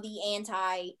of the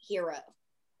anti-hero.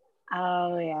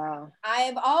 Oh yeah. I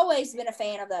have always been a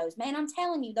fan of those. Man, I'm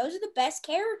telling you, those are the best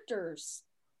characters.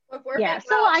 Look, we're Yeah. big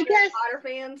So I Harry guess Potter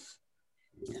fans.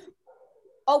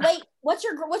 Oh wait, what's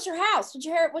your house?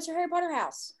 What's your Harry Potter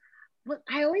house? well,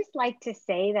 I always like to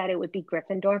say that it would be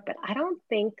Gryffindor, but I don't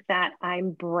think that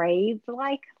I'm brave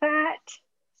like that.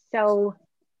 So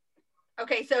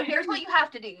Okay, so here's what you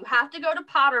have to do. You have to go to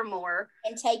Pottermore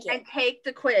And take it. and take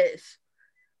the quiz.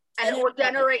 And And it will it'll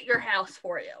tell me. generate your house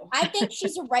for you. I think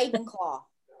she's a Ravenclaw.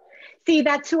 see,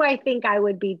 that's who I think I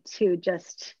would be too.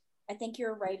 Just I think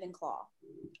you're a Ravenclaw.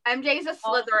 MJ's a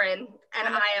Slytherin, and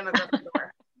I am a Gryffindor.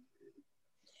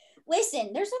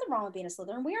 Listen, there's nothing wrong with being a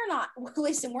Slytherin. We are not.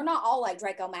 Listen, we're not all like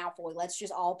Draco Malfoy. Let's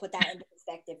just all put that into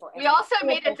perspective for We also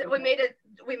we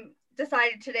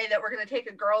decided today that we're going to take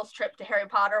a girls' trip to Harry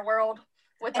Potter World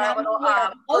with and our I'm little gonna wear a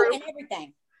coat group. and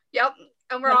everything. Yep,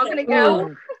 and we're I'm all gonna going to get a go.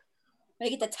 coat, I'm gonna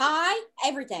get the tie,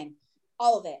 everything,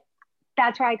 all of it.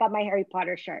 that's where I got my Harry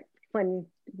Potter shirt when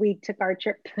we took our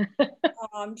trip. Oh,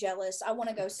 I'm jealous. I want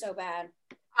to go so bad.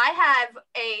 I have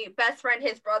a best friend.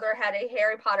 His brother had a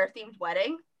Harry Potter themed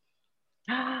wedding,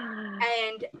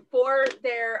 and for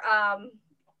their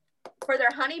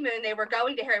honeymoon, they were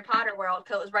going to Harry Potter World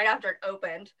because it was right after it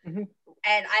opened. Mm-hmm.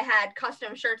 And I had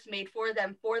custom shirts made for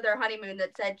them for their honeymoon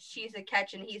that said "She's a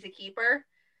catch and he's a keeper."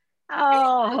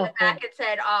 Oh, And on the back it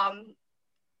said,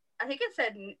 I think it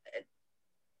said,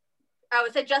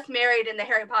 it said "just married" in the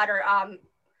Harry Potter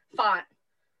font,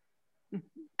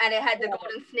 and it had the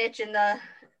golden snitch and the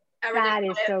everything. that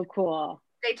is so cool.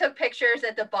 They took pictures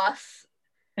at the bus,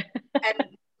 and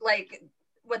like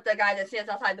with the guy that stands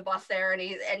outside the bus there,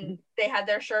 and they had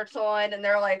their shirts on, and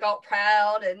they're like all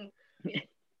proud, and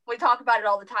we talk about it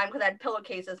all the time because I had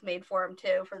pillowcases made for them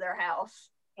too for their house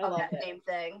of that same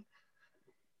thing.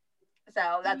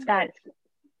 So that's That's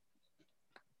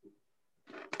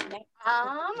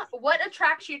what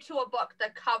attracts you to a book? The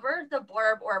cover, the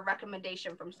blurb, or a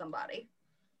recommendation from somebody?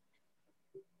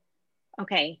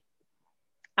 okay.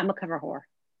 I'm a cover whore.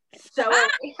 So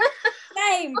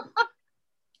Same.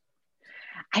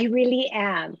 I really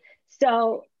am.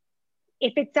 So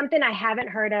if it's something I haven't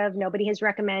heard of, nobody has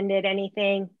recommended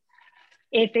anything.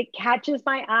 If it catches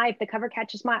my eye, if the cover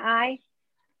catches my eye,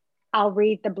 I'll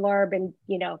read the blurb and,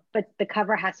 but the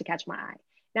cover has to catch my eye.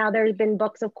 Now, there's been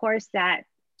books, of course, that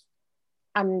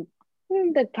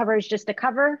the cover is just a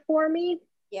cover for me.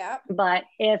 Yeah. But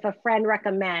if a friend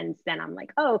recommends, then I'm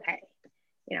like, oh, okay,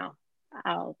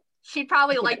 I'll. She'd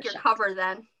probably like your cover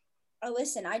then. Oh,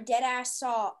 listen, I dead ass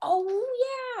saw. Oh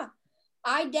yeah,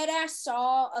 I dead ass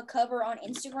saw a cover on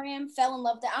Instagram. Fell in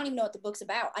love with it. I don't even know what the book's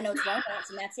about. I know it's romance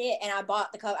and that's it. And I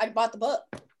bought the cover. I bought the book.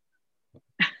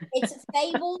 It's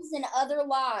Fables and Other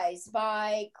Lies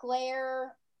by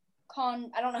Claire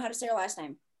Con. I don't know how to say her last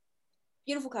name.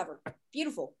 Beautiful cover.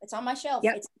 Beautiful. It's on my shelf.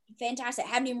 Yep. It's fantastic.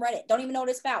 Haven't even read it. Don't even know what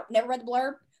it's about. Never read the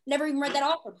blurb. Never even read that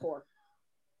author before.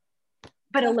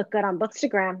 But it'll look good on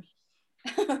Bookstagram.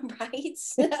 Right?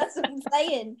 That's what I'm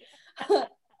saying. All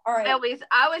right. I always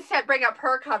bring up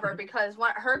her cover because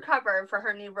her cover for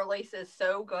her new release is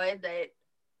so good that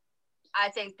I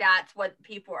think that's what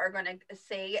people are going to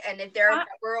see. And if they're a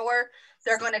cover whore,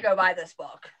 they're going to go buy this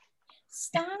book.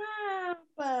 Stop.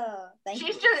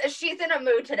 She's in a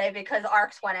mood today because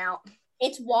ARCs went out.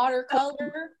 It's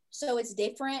watercolor, so it's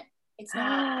different. It's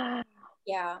not.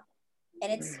 Yeah.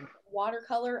 And it's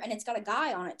watercolor and it's got a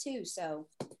guy on it too. So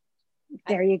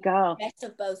there you go. Best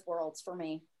of both worlds for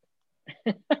me.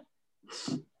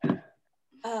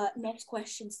 Next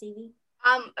question, Stevie.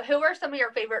 Who are some of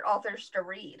your favorite authors to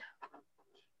read?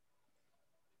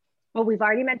 Well, we've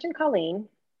already mentioned Colleen.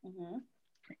 Mm-hmm.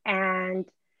 And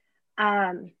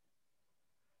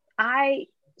I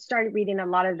started reading a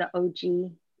lot of the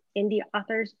OG indie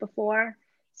authors before.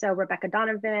 So Rebecca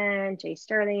Donovan, Jay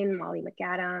Sterling, Molly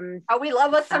McAdams. Oh, we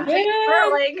love us some Jay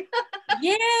Sterling.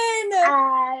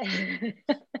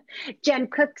 Jen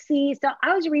Cooksey. So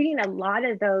I was reading a lot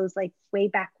of those like way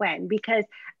back when, because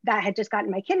that had just gotten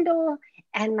my Kindle,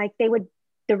 and like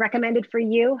they're recommended for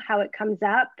you how it comes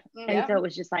up. And so it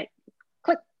was just like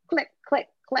click, click, click,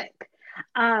 click.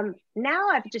 Now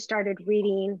I've just started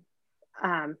reading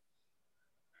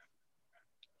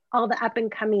all the up and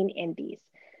coming indies.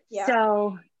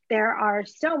 So there are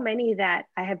so many that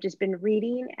I have just been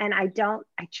reading, and I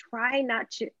try not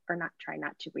to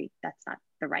read. That's not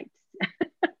the right.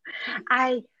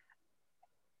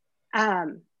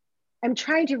 I'm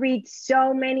trying to read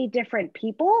so many different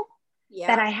people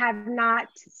that I have not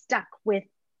stuck with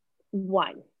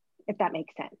one, if that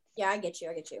makes sense. Yeah, I get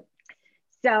you.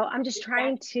 So I'm just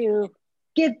trying to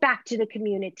give back to the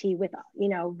community with,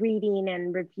 reading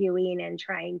and reviewing and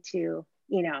trying to,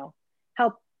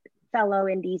 help fellow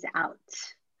indies out.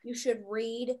 You should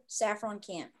read Saffron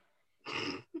Kent.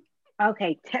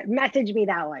 Okay, message me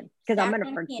that one, because I'm going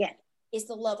to forget. Kent is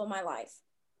the love of my life.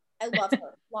 I love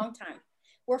her. Long time.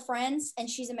 We're friends, and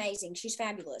she's amazing. She's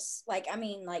fabulous. I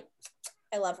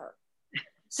love her.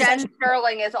 Jen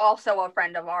Sterling is also a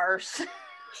friend of ours.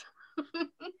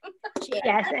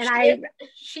 Yes, and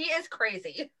she is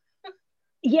crazy.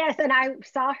 Yes, and I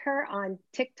saw her on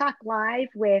TikTok live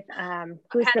with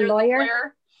who's Heather, the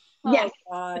lawyer? Yes.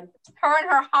 Oh God. Her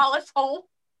and her Hollis hole.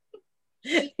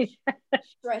 She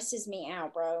stresses me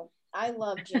out, bro. I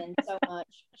love Jen so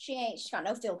much. She's got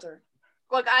no filter.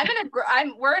 Look,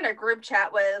 we're in a group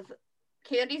chat with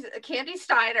Candy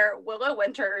Steiner, Willow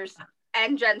Winters,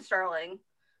 and Jen Sterling.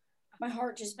 My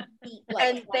heart just beat.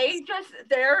 And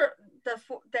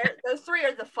those three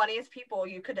are the funniest people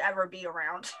you could ever be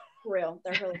around. For real,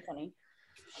 they're really funny.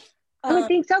 I would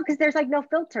think so, because there's like no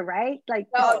filter, right? Like,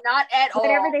 no, not at all.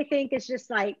 Whatever they think is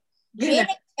just like. Jen,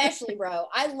 especially, bro.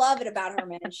 I love it about her,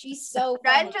 man. She's so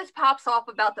funny. Jen just pops off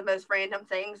about the most random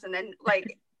things, and then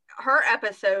like her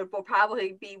episode will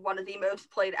probably be one of the most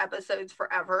played episodes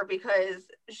forever, because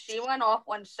she went off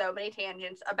on so many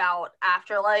tangents about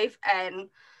afterlife, and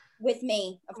with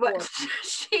me, of course.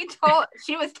 She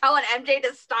was telling MJ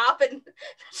to stop, and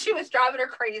she was driving her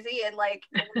crazy, and like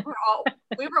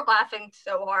we were laughing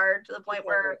so hard to the point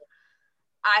where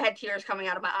I had tears coming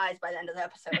out of my eyes by the end of the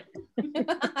episode.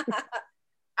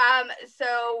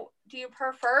 So do you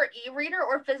prefer e-reader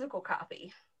or physical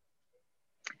copy?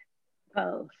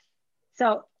 Both.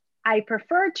 So I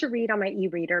prefer to read on my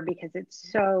e-reader because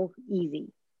it's so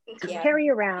easy to carry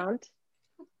around.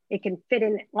 It can fit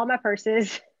in all my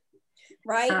purses.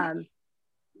 Right.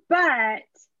 But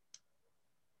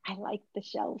I like the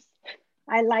shelves.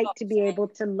 I like to be able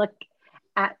to look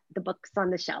at the books on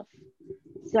the shelf.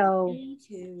 So me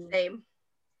too. Same.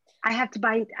 I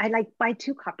buy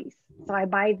two copies. So I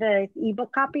buy the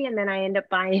ebook copy, and then I end up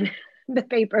buying the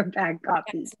paperback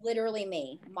copy. That's literally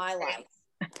me, my life.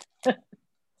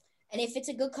 And if it's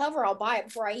a good cover, I'll buy it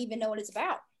before I even know what it's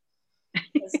about.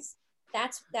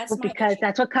 That's because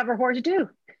that's what cover whores do.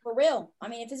 For real. I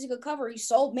mean, if it's a good cover, you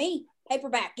sold me.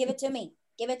 Paperback, give it to me.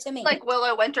 Like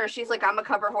Willow Winter, she's like, I'm a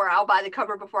cover whore. I'll buy the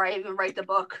cover before I even write the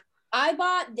book. I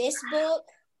bought this book,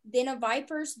 Den of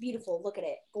Vipers. Beautiful. Look at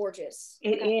it. Gorgeous.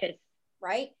 It is.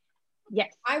 Right?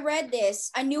 Yes. I read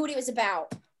this. I knew what it was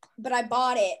about, but I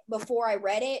bought it before I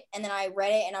read it. And then I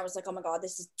read it and I was like, oh my God,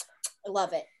 I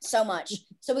love it so much.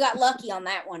 So we got lucky on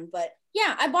that one. But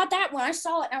yeah, I bought that one. I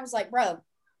saw it and I was like, bro,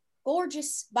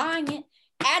 gorgeous, buying it.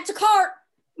 Add to cart.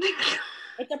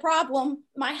 It's a problem.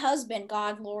 My husband,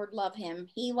 God, Lord, love him.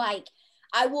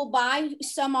 I will buy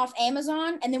some off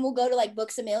Amazon, and then we'll go to like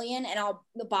Books A Million, and I'll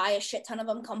buy a shit ton of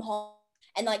them, come home,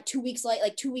 and like 2 weeks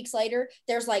later,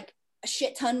 there's like a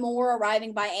shit ton more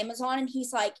arriving by Amazon, and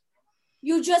he's like,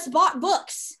 you just bought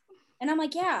books. And I'm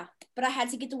like, yeah, but I had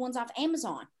to get the ones off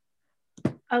Amazon.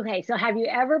 Okay, so have you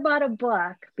ever bought a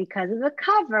book because of the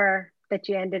cover that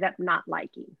you ended up not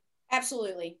liking?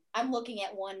 Absolutely. I'm looking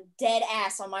at one dead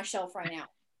ass on my shelf right now.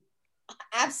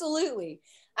 Absolutely.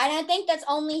 And I think that's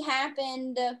only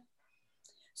happened.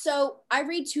 So I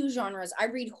read two genres. I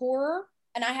read horror,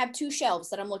 and I have two shelves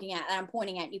that I'm looking at, that I'm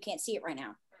pointing at. You can't see it right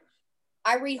now.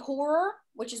 I read horror,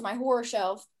 which is my horror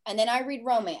shelf, and then I read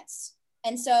romance.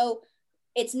 And so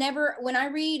it's never, when I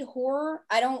read horror,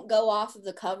 I don't go off of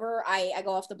the cover. I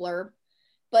go off the blurb.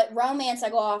 But romance,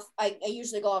 I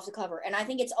usually go off the cover. And I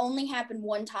think it's only happened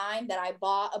one time that I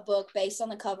bought a book based on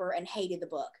the cover and hated the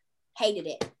book. Hated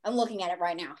it. I'm looking at it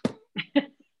right now.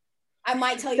 I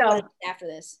might tell you what it is after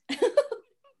this.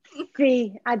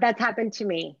 See, that's happened to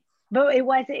me. But it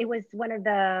was one of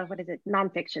the, what is it,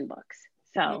 nonfiction books.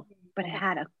 So, but it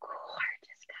had a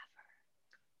gorgeous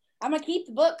cover. I'm gonna keep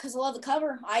the book because I love the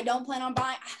cover. I don't plan on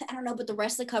buying. I don't know, but the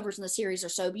rest of the covers in the series are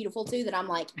so beautiful too that I'm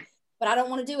like, but I don't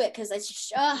want to do it because it's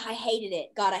just, I hated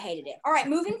it. God, I hated it. All right,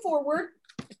 moving forward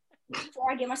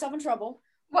before I get myself in trouble.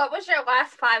 What was your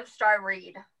last 5-star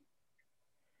read?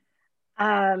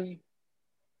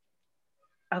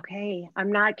 Okay,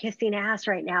 I'm not kissing ass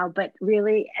right now, but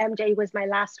really, MJ was my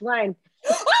last one.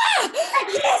 Yes!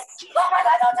 Oh my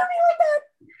God, don't tell me like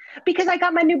that. Because I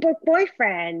got my new book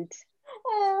boyfriend.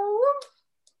 Oh,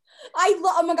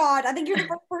 oh my God, I think you're the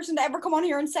first person to ever come on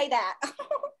here and say that.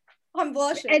 I'm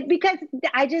blushing. And because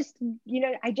I just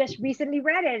recently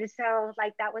read it. So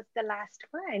like that was the last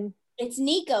one. It's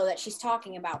Nico that she's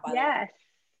talking about, by the way. Yes.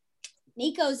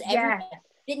 Nico's everything. Yes.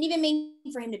 Didn't even mean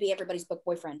for him to be everybody's book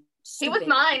boyfriend. Stupid. He was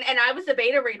mine, and I was the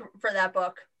beta read for that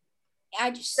book.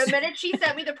 The minute she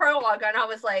sent me the prologue, and I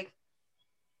was like,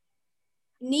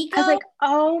 Nico. I was like,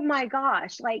 oh my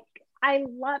gosh, like I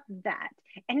love that.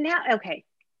 And now, okay,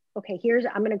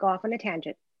 I'm gonna go off on a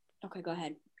tangent. Okay, go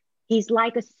ahead. He's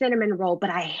like a cinnamon roll,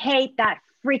 but I hate that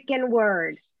freaking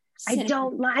word. Cinnamon. I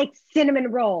don't like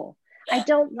cinnamon roll. I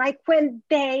don't like when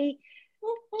they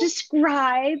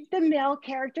describe the male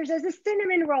characters as a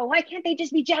cinnamon roll. Why can't they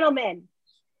just be gentlemen?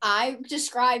 I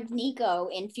described Nico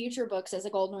in future books as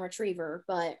a golden retriever,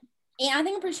 and I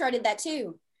think I'm pretty sure I did that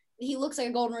too. He looks like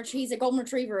a golden retriever. He's a golden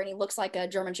retriever, and he looks like a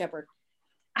German Shepherd.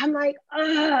 I'm like,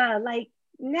 like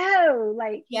no,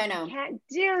 like yeah, I know. You can't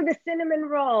do the cinnamon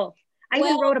roll. I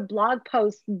even wrote a blog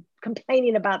post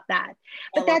complaining about that.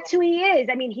 But that's who he is.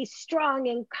 I mean, he's strong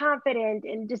and confident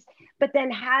and just, but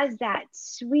then has that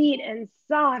sweet and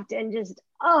soft and just,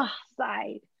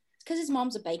 side. It's because his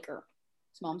mom's a baker.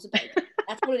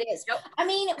 That's what it is. Yep. I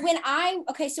mean, when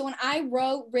I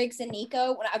wrote Riggs and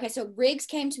Nico, so Riggs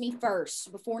came to me first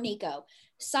before Nico.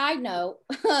 Side note,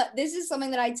 this is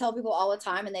something that I tell people all the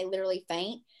time and they literally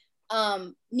faint.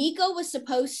 Nico was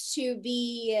supposed to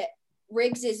be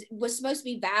was supposed to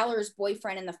be Valor's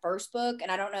boyfriend in the first book,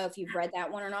 and I don't know if you've read that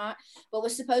one or not, but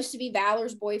was supposed to be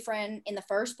Valor's boyfriend in the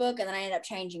first book, and then I ended up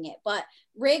changing it. But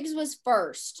Riggs was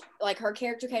first, like her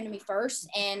character came to me first,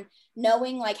 and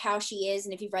knowing like how she is,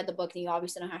 and if you've read the book, then you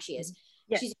obviously know how she is.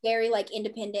 Yes. She's very like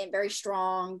independent, very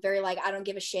strong, very like I don't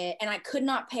give a shit, and I could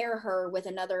not pair her with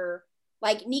another.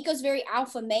 Like Nico's very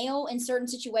alpha male in certain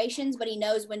situations, but he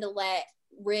knows when to let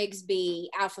Riggs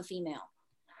be alpha female.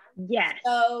 Yes.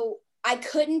 So I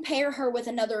couldn't pair her with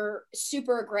another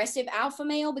super aggressive alpha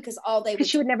male because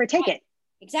she would never take it.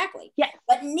 Exactly. Yes.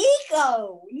 But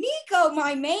Nico,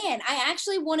 my man, I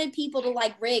actually wanted people to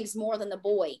like Riggs more than the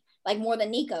boy, like more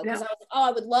than Nico. Because I was like,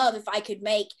 I would love if I could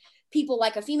make people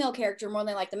like a female character more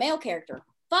than like the male character.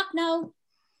 Fuck no.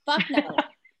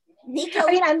 Nico.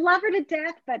 I mean, I love her to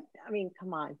death, but I mean,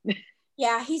 come on.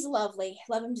 Yeah, he's lovely.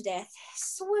 Love him to death.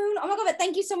 Swoon. Oh my God,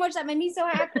 thank you so much. That made me so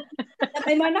happy. That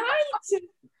made my night.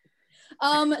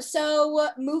 So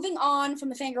moving on from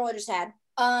the fangirl I just had,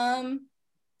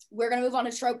 we're going to move on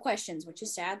to trope questions, which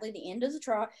is sadly the end of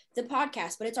the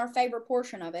podcast, but it's our favorite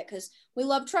portion of it because we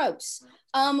love tropes.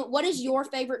 What is your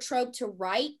favorite trope to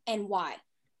write and why?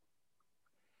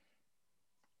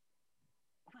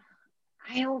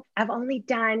 I've only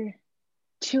done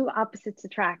 2 opposites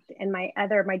attract, and my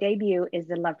debut is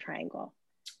the love triangle.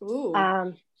 Ooh.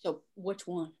 So which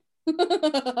one?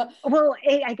 Well,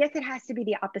 I guess it has to be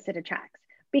the opposite attracts,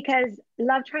 because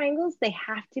love triangles, they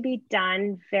have to be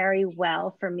done very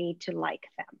well for me to like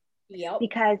them. Yep.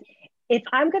 Because if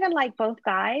I'm going to like both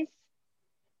guys,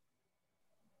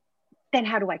 then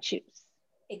how do I choose?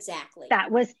 Exactly. That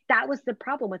was the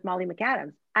problem with Molly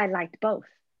McAdams. I liked both.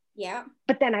 Yeah.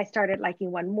 But then I started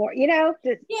liking one more, yeah.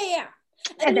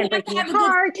 And then breaking your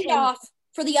heart.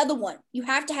 For the other one. You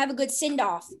have to have a good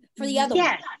send-off for the other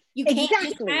one. You can't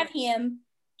just have him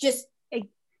just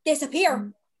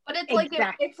disappear. But it's like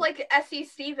it's like S.E.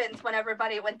 Stevens when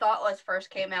Thoughtless first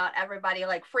came out, everybody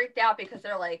like freaked out because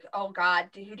they're like, oh God,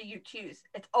 who do you choose?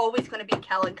 It's always going to be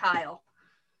Kel and Kyle.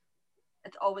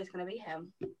 It's always going to be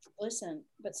him. Listen,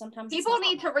 but sometimes people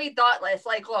need to read Thoughtless.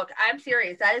 Like, look, I'm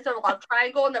serious. That is a love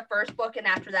triangle in the first book, and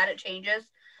after that it changes.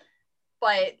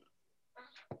 But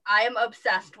I am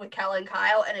obsessed with Kel and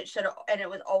Kyle, and it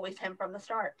was always him from the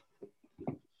start.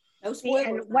 No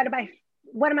spoilers. And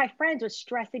one of my friends was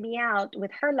stressing me out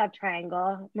with her love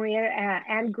triangle, Maria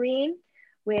Ann Green,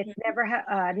 with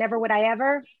Never Would I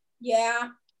Ever. Yeah.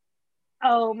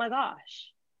 Oh my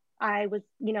gosh. I was,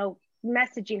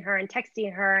 messaging her and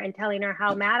texting her and telling her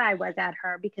how mad I was at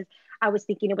her because I was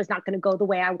thinking it was not going to go the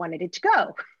way I wanted it to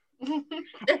go.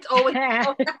 It's always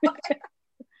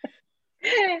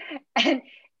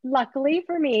luckily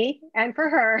for me and for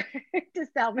her, to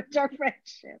salvage our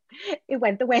friendship, it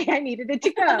went the way I needed it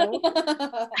to go.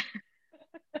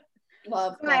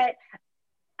 Love. But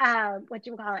what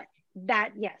you call it?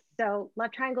 That, yes. So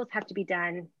love triangles have to be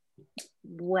done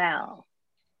well.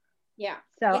 Yeah.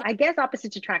 So Yeah. I guess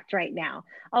opposites attract right now.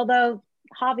 Although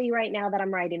hobby right now that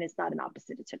I'm writing is not an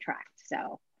opposites attract.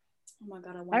 So Oh my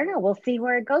God, I don't know. We'll see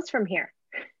where it goes from here.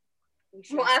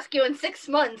 We'll ask you in 6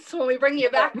 months when we bring you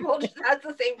back. We'll just ask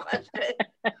the same question.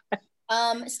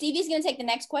 Stevie's gonna take the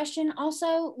next question.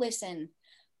 Also, listen,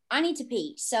 I need to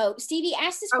pee. So Stevie,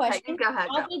 ask this question. Okay, go ahead.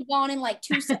 I'll be gone in like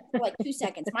 2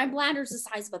 seconds. My bladder's the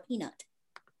size of a peanut.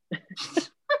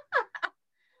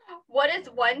 What is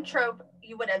one trope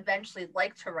you would eventually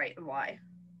like to write and why?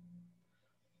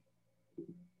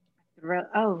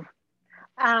 Oh,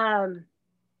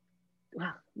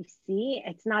 well, you see,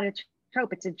 it's not a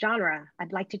trope, it's a genre.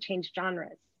 I'd like to change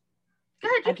genres. Go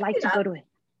ahead, I'd like to go to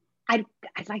I'd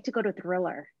like to go to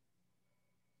thriller,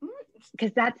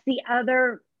 because that's the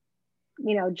other,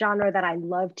 genre that I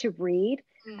love to read.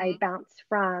 Mm-hmm. I bounce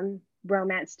from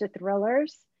romance to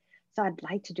thrillers, so I'd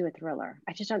like to do a thriller.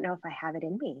 I just don't know if I have it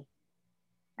in me.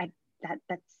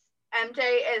 That's MJ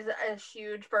is a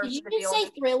huge person. Did you just say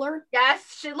thriller? Yes,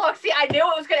 see, I knew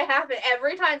it was going to happen.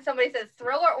 Every time somebody says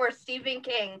thriller or Stephen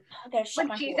King, when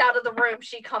she's out of the room,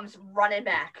 she comes running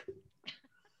back.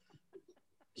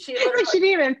 She literally, she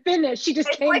didn't even finish. She just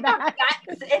came like back.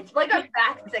 It's like a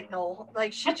back signal.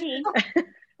 Like she.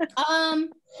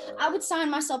 I would sign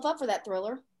myself up for that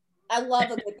thriller. I love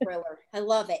a good thriller. I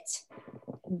love it.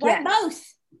 Yes. Write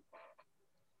both.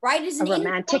 Write as an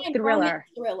romantic thriller.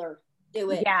 Thriller.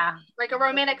 Do it. Yeah. Like a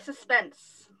romantic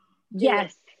suspense.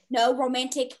 Yes. No,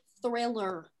 romantic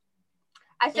thriller.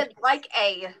 I said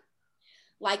okay,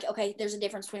 there's a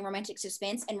difference between romantic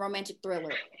suspense and romantic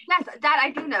thriller. Yes, that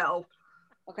I do know.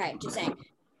 Okay, just saying.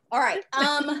 All right.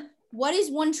 What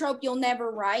is one trope you'll never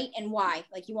write and why?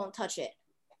 Like you won't touch it.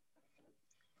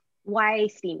 YA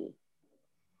steamy.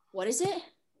 What is it?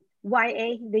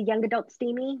 YA, the young adult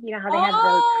steamy. You know how they have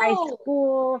those high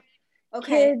school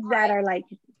kids that are like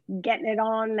getting it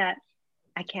on, that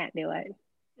I can't do it.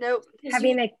 Nope.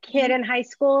 Having a kid in high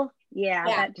school,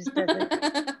 that just doesn't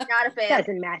not a fan.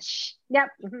 Doesn't mesh. Yep.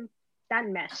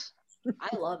 Doesn't mesh.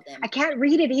 I love them. I can't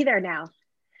read it either now.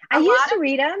 I used to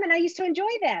read them and I used to enjoy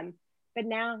them, but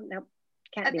now, nope,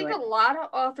 can't do it. I think a lot of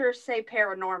authors say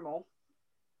paranormal.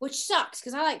 Which sucks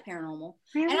because I like paranormal.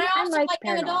 Really? And I also like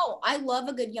young paranormal. adult. I love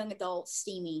a good young adult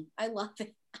steamy. I love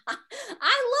it. I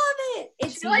love it.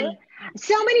 It's like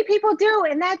so many people do,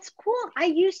 and that's cool. I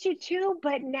used to too,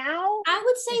 but now I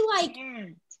would say like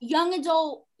young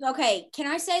adult. Okay, can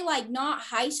I say like not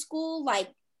high school? Like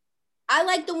I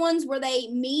like the ones where they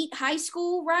meet high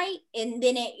school, right? And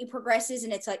then it progresses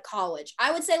and it's like college.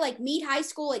 I would say like meet high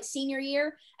school, like senior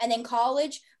year, and then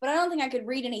college. But I don't think I could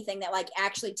read anything that like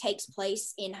actually takes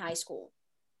place in high school.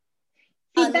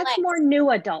 See, that's more new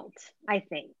adult, I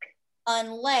think.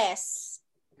 Unless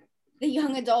the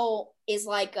young adult is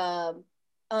like,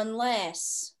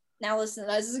 unless. Now listen,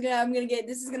 this is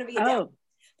gonna be a down.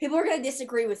 People are gonna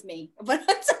disagree with me, but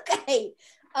it's okay.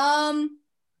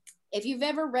 If you've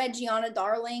ever read Gianna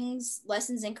Darling's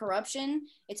Lessons in Corruption,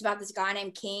 it's about this guy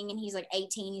named King, and he's like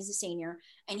 18, he's a senior,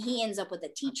 and he ends up with a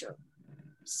teacher.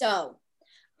 So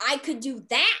I could do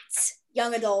that,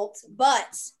 young adult,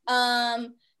 but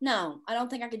no, I don't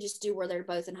think I could just do where they're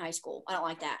both in high school. I don't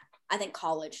like that. I think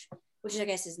college, which I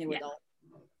guess is new adult.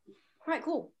 All right,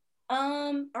 cool.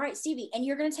 All right, Stevie, and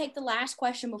you're gonna take the last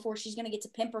question before she's gonna get to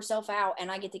pimp herself out, and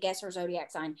I get to guess her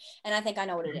zodiac sign, and I think I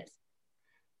know what it is.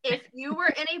 If you were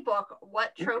in a book,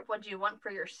 what trope would you want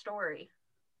for your story?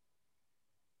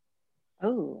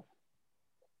 Oh.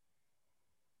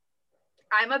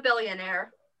 I'm a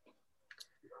billionaire.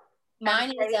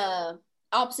 Mine is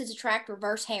opposites attract,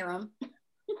 reverse harem.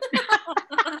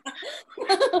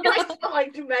 I still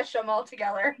like to mesh them all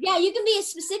together. Yeah, you can be as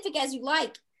specific as you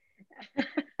like.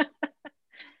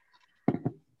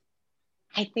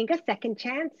 I think a second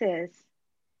chances.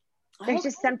 There's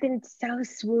just something so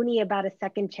swoony about a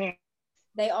second chance.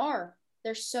 They are.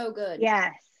 They're so good.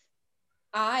 Yes.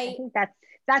 I think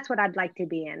that's what I'd like to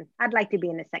be in. I'd like to be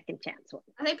in a second chance one.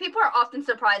 I think people are often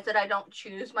surprised that I don't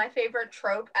choose my favorite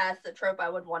trope as the trope I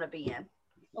would want to be in.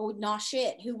 Oh, nah,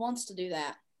 shit. Who wants to do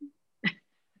that?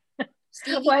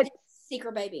 Stevie, what?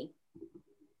 Secret baby.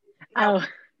 Oh.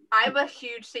 I'm a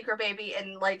huge secret baby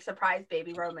and like surprise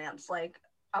baby romance. Like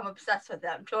I'm obsessed with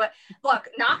them. Look,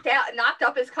 Knocked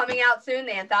Up is coming out soon,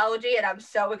 the anthology, and I'm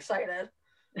so excited.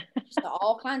 Just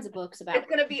all kinds of books about it's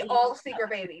gonna be all secret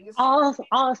babies. All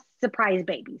surprise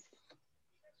babies.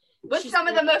 With She's some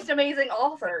of the great. most amazing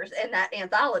authors in that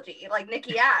anthology, like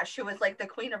Nikki Ash, who was like the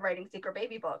queen of writing secret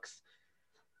baby books.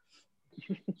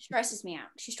 Stresses me out.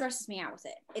 She stresses me out with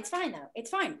it. It's fine though. It's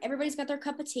fine. Everybody's got their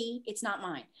cup of tea. It's not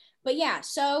mine. But yeah,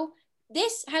 so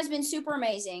this has been super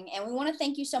amazing, and we want to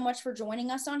thank you so much for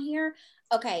joining us on here.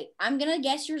 Okay, I'm gonna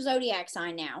guess your zodiac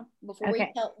sign now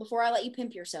before I let you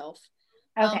pimp yourself.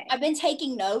 Okay. I've been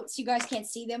taking notes. You guys can't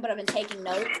see them, but I've been taking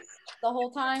notes the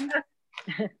whole time.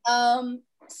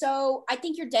 So I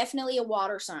think you're definitely a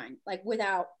water sign, like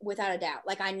without a doubt.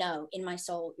 Like I know in my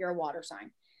soul you're a water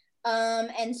sign.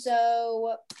 And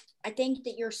so I think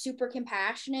that you're super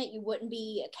compassionate. You wouldn't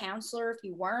be a counselor if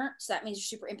you weren't. So that means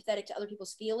you're super empathetic to other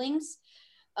people's feelings,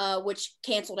 which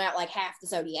canceled out like half the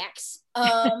zodiacs.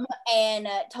 And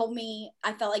told me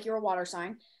I felt like you're a water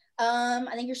sign. I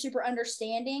think you're super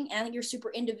understanding, and I think you're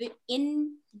super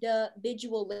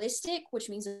individualistic, which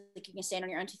means like you can stand on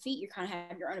your own 2 feet. You kind of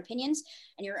have your own opinions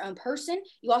and your own person.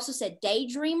 You also said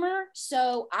daydreamer,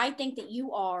 so I think that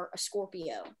you are a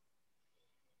Scorpio.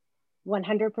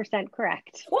 100%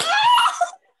 correct.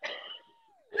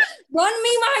 Run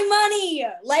me my money,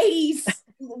 ladies.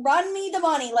 Run me the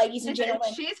money, ladies and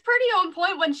gentlemen. She's pretty on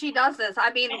point when she does this.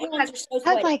 I mean, I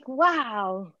was like,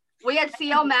 wow. We had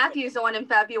CL Matthews on in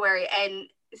February, and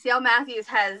CL Matthews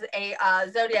has a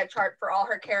zodiac chart for all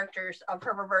her characters of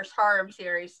her reverse harem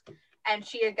series, and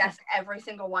she had guessed every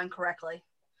single one correctly.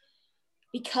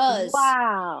 Because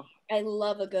wow, I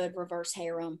love a good reverse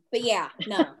harem. But yeah,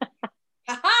 no.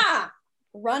 Haha!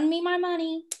 Run me my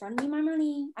money. Run me my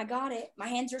money. I got it. My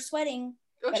hands are sweating.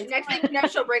 Next thing you know,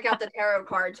 she'll break out the tarot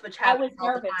cards, which happens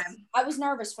all the time. I was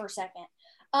nervous for a second.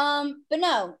 But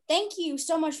no, thank you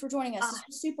so much for joining us. This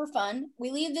was super fun. We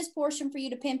leave this portion for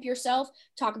you to pimp yourself,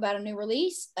 talk about a new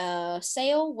release,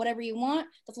 sale, whatever you want.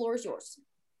 The floor is yours.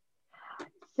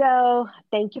 So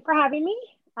thank you for having me.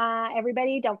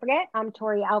 Everybody, don't forget, I'm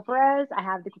Tori Alvarez. I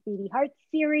have the Graffiti Hearts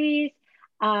series.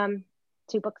 2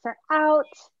 books are out.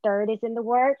 3rd is in the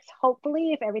works.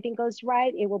 Hopefully, if everything goes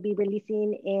right, it will be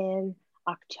releasing in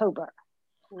October.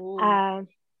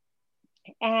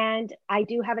 And I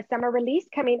do have a summer release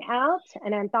coming out,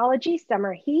 an anthology,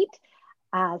 Summer Heat,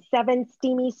 7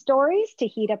 steamy stories to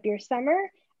heat up your summer,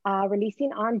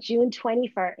 releasing on June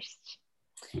 21st.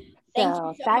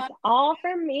 So that's all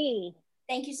from me.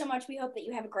 Thank you so much. We hope that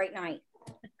you have a great night.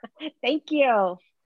 Thank you.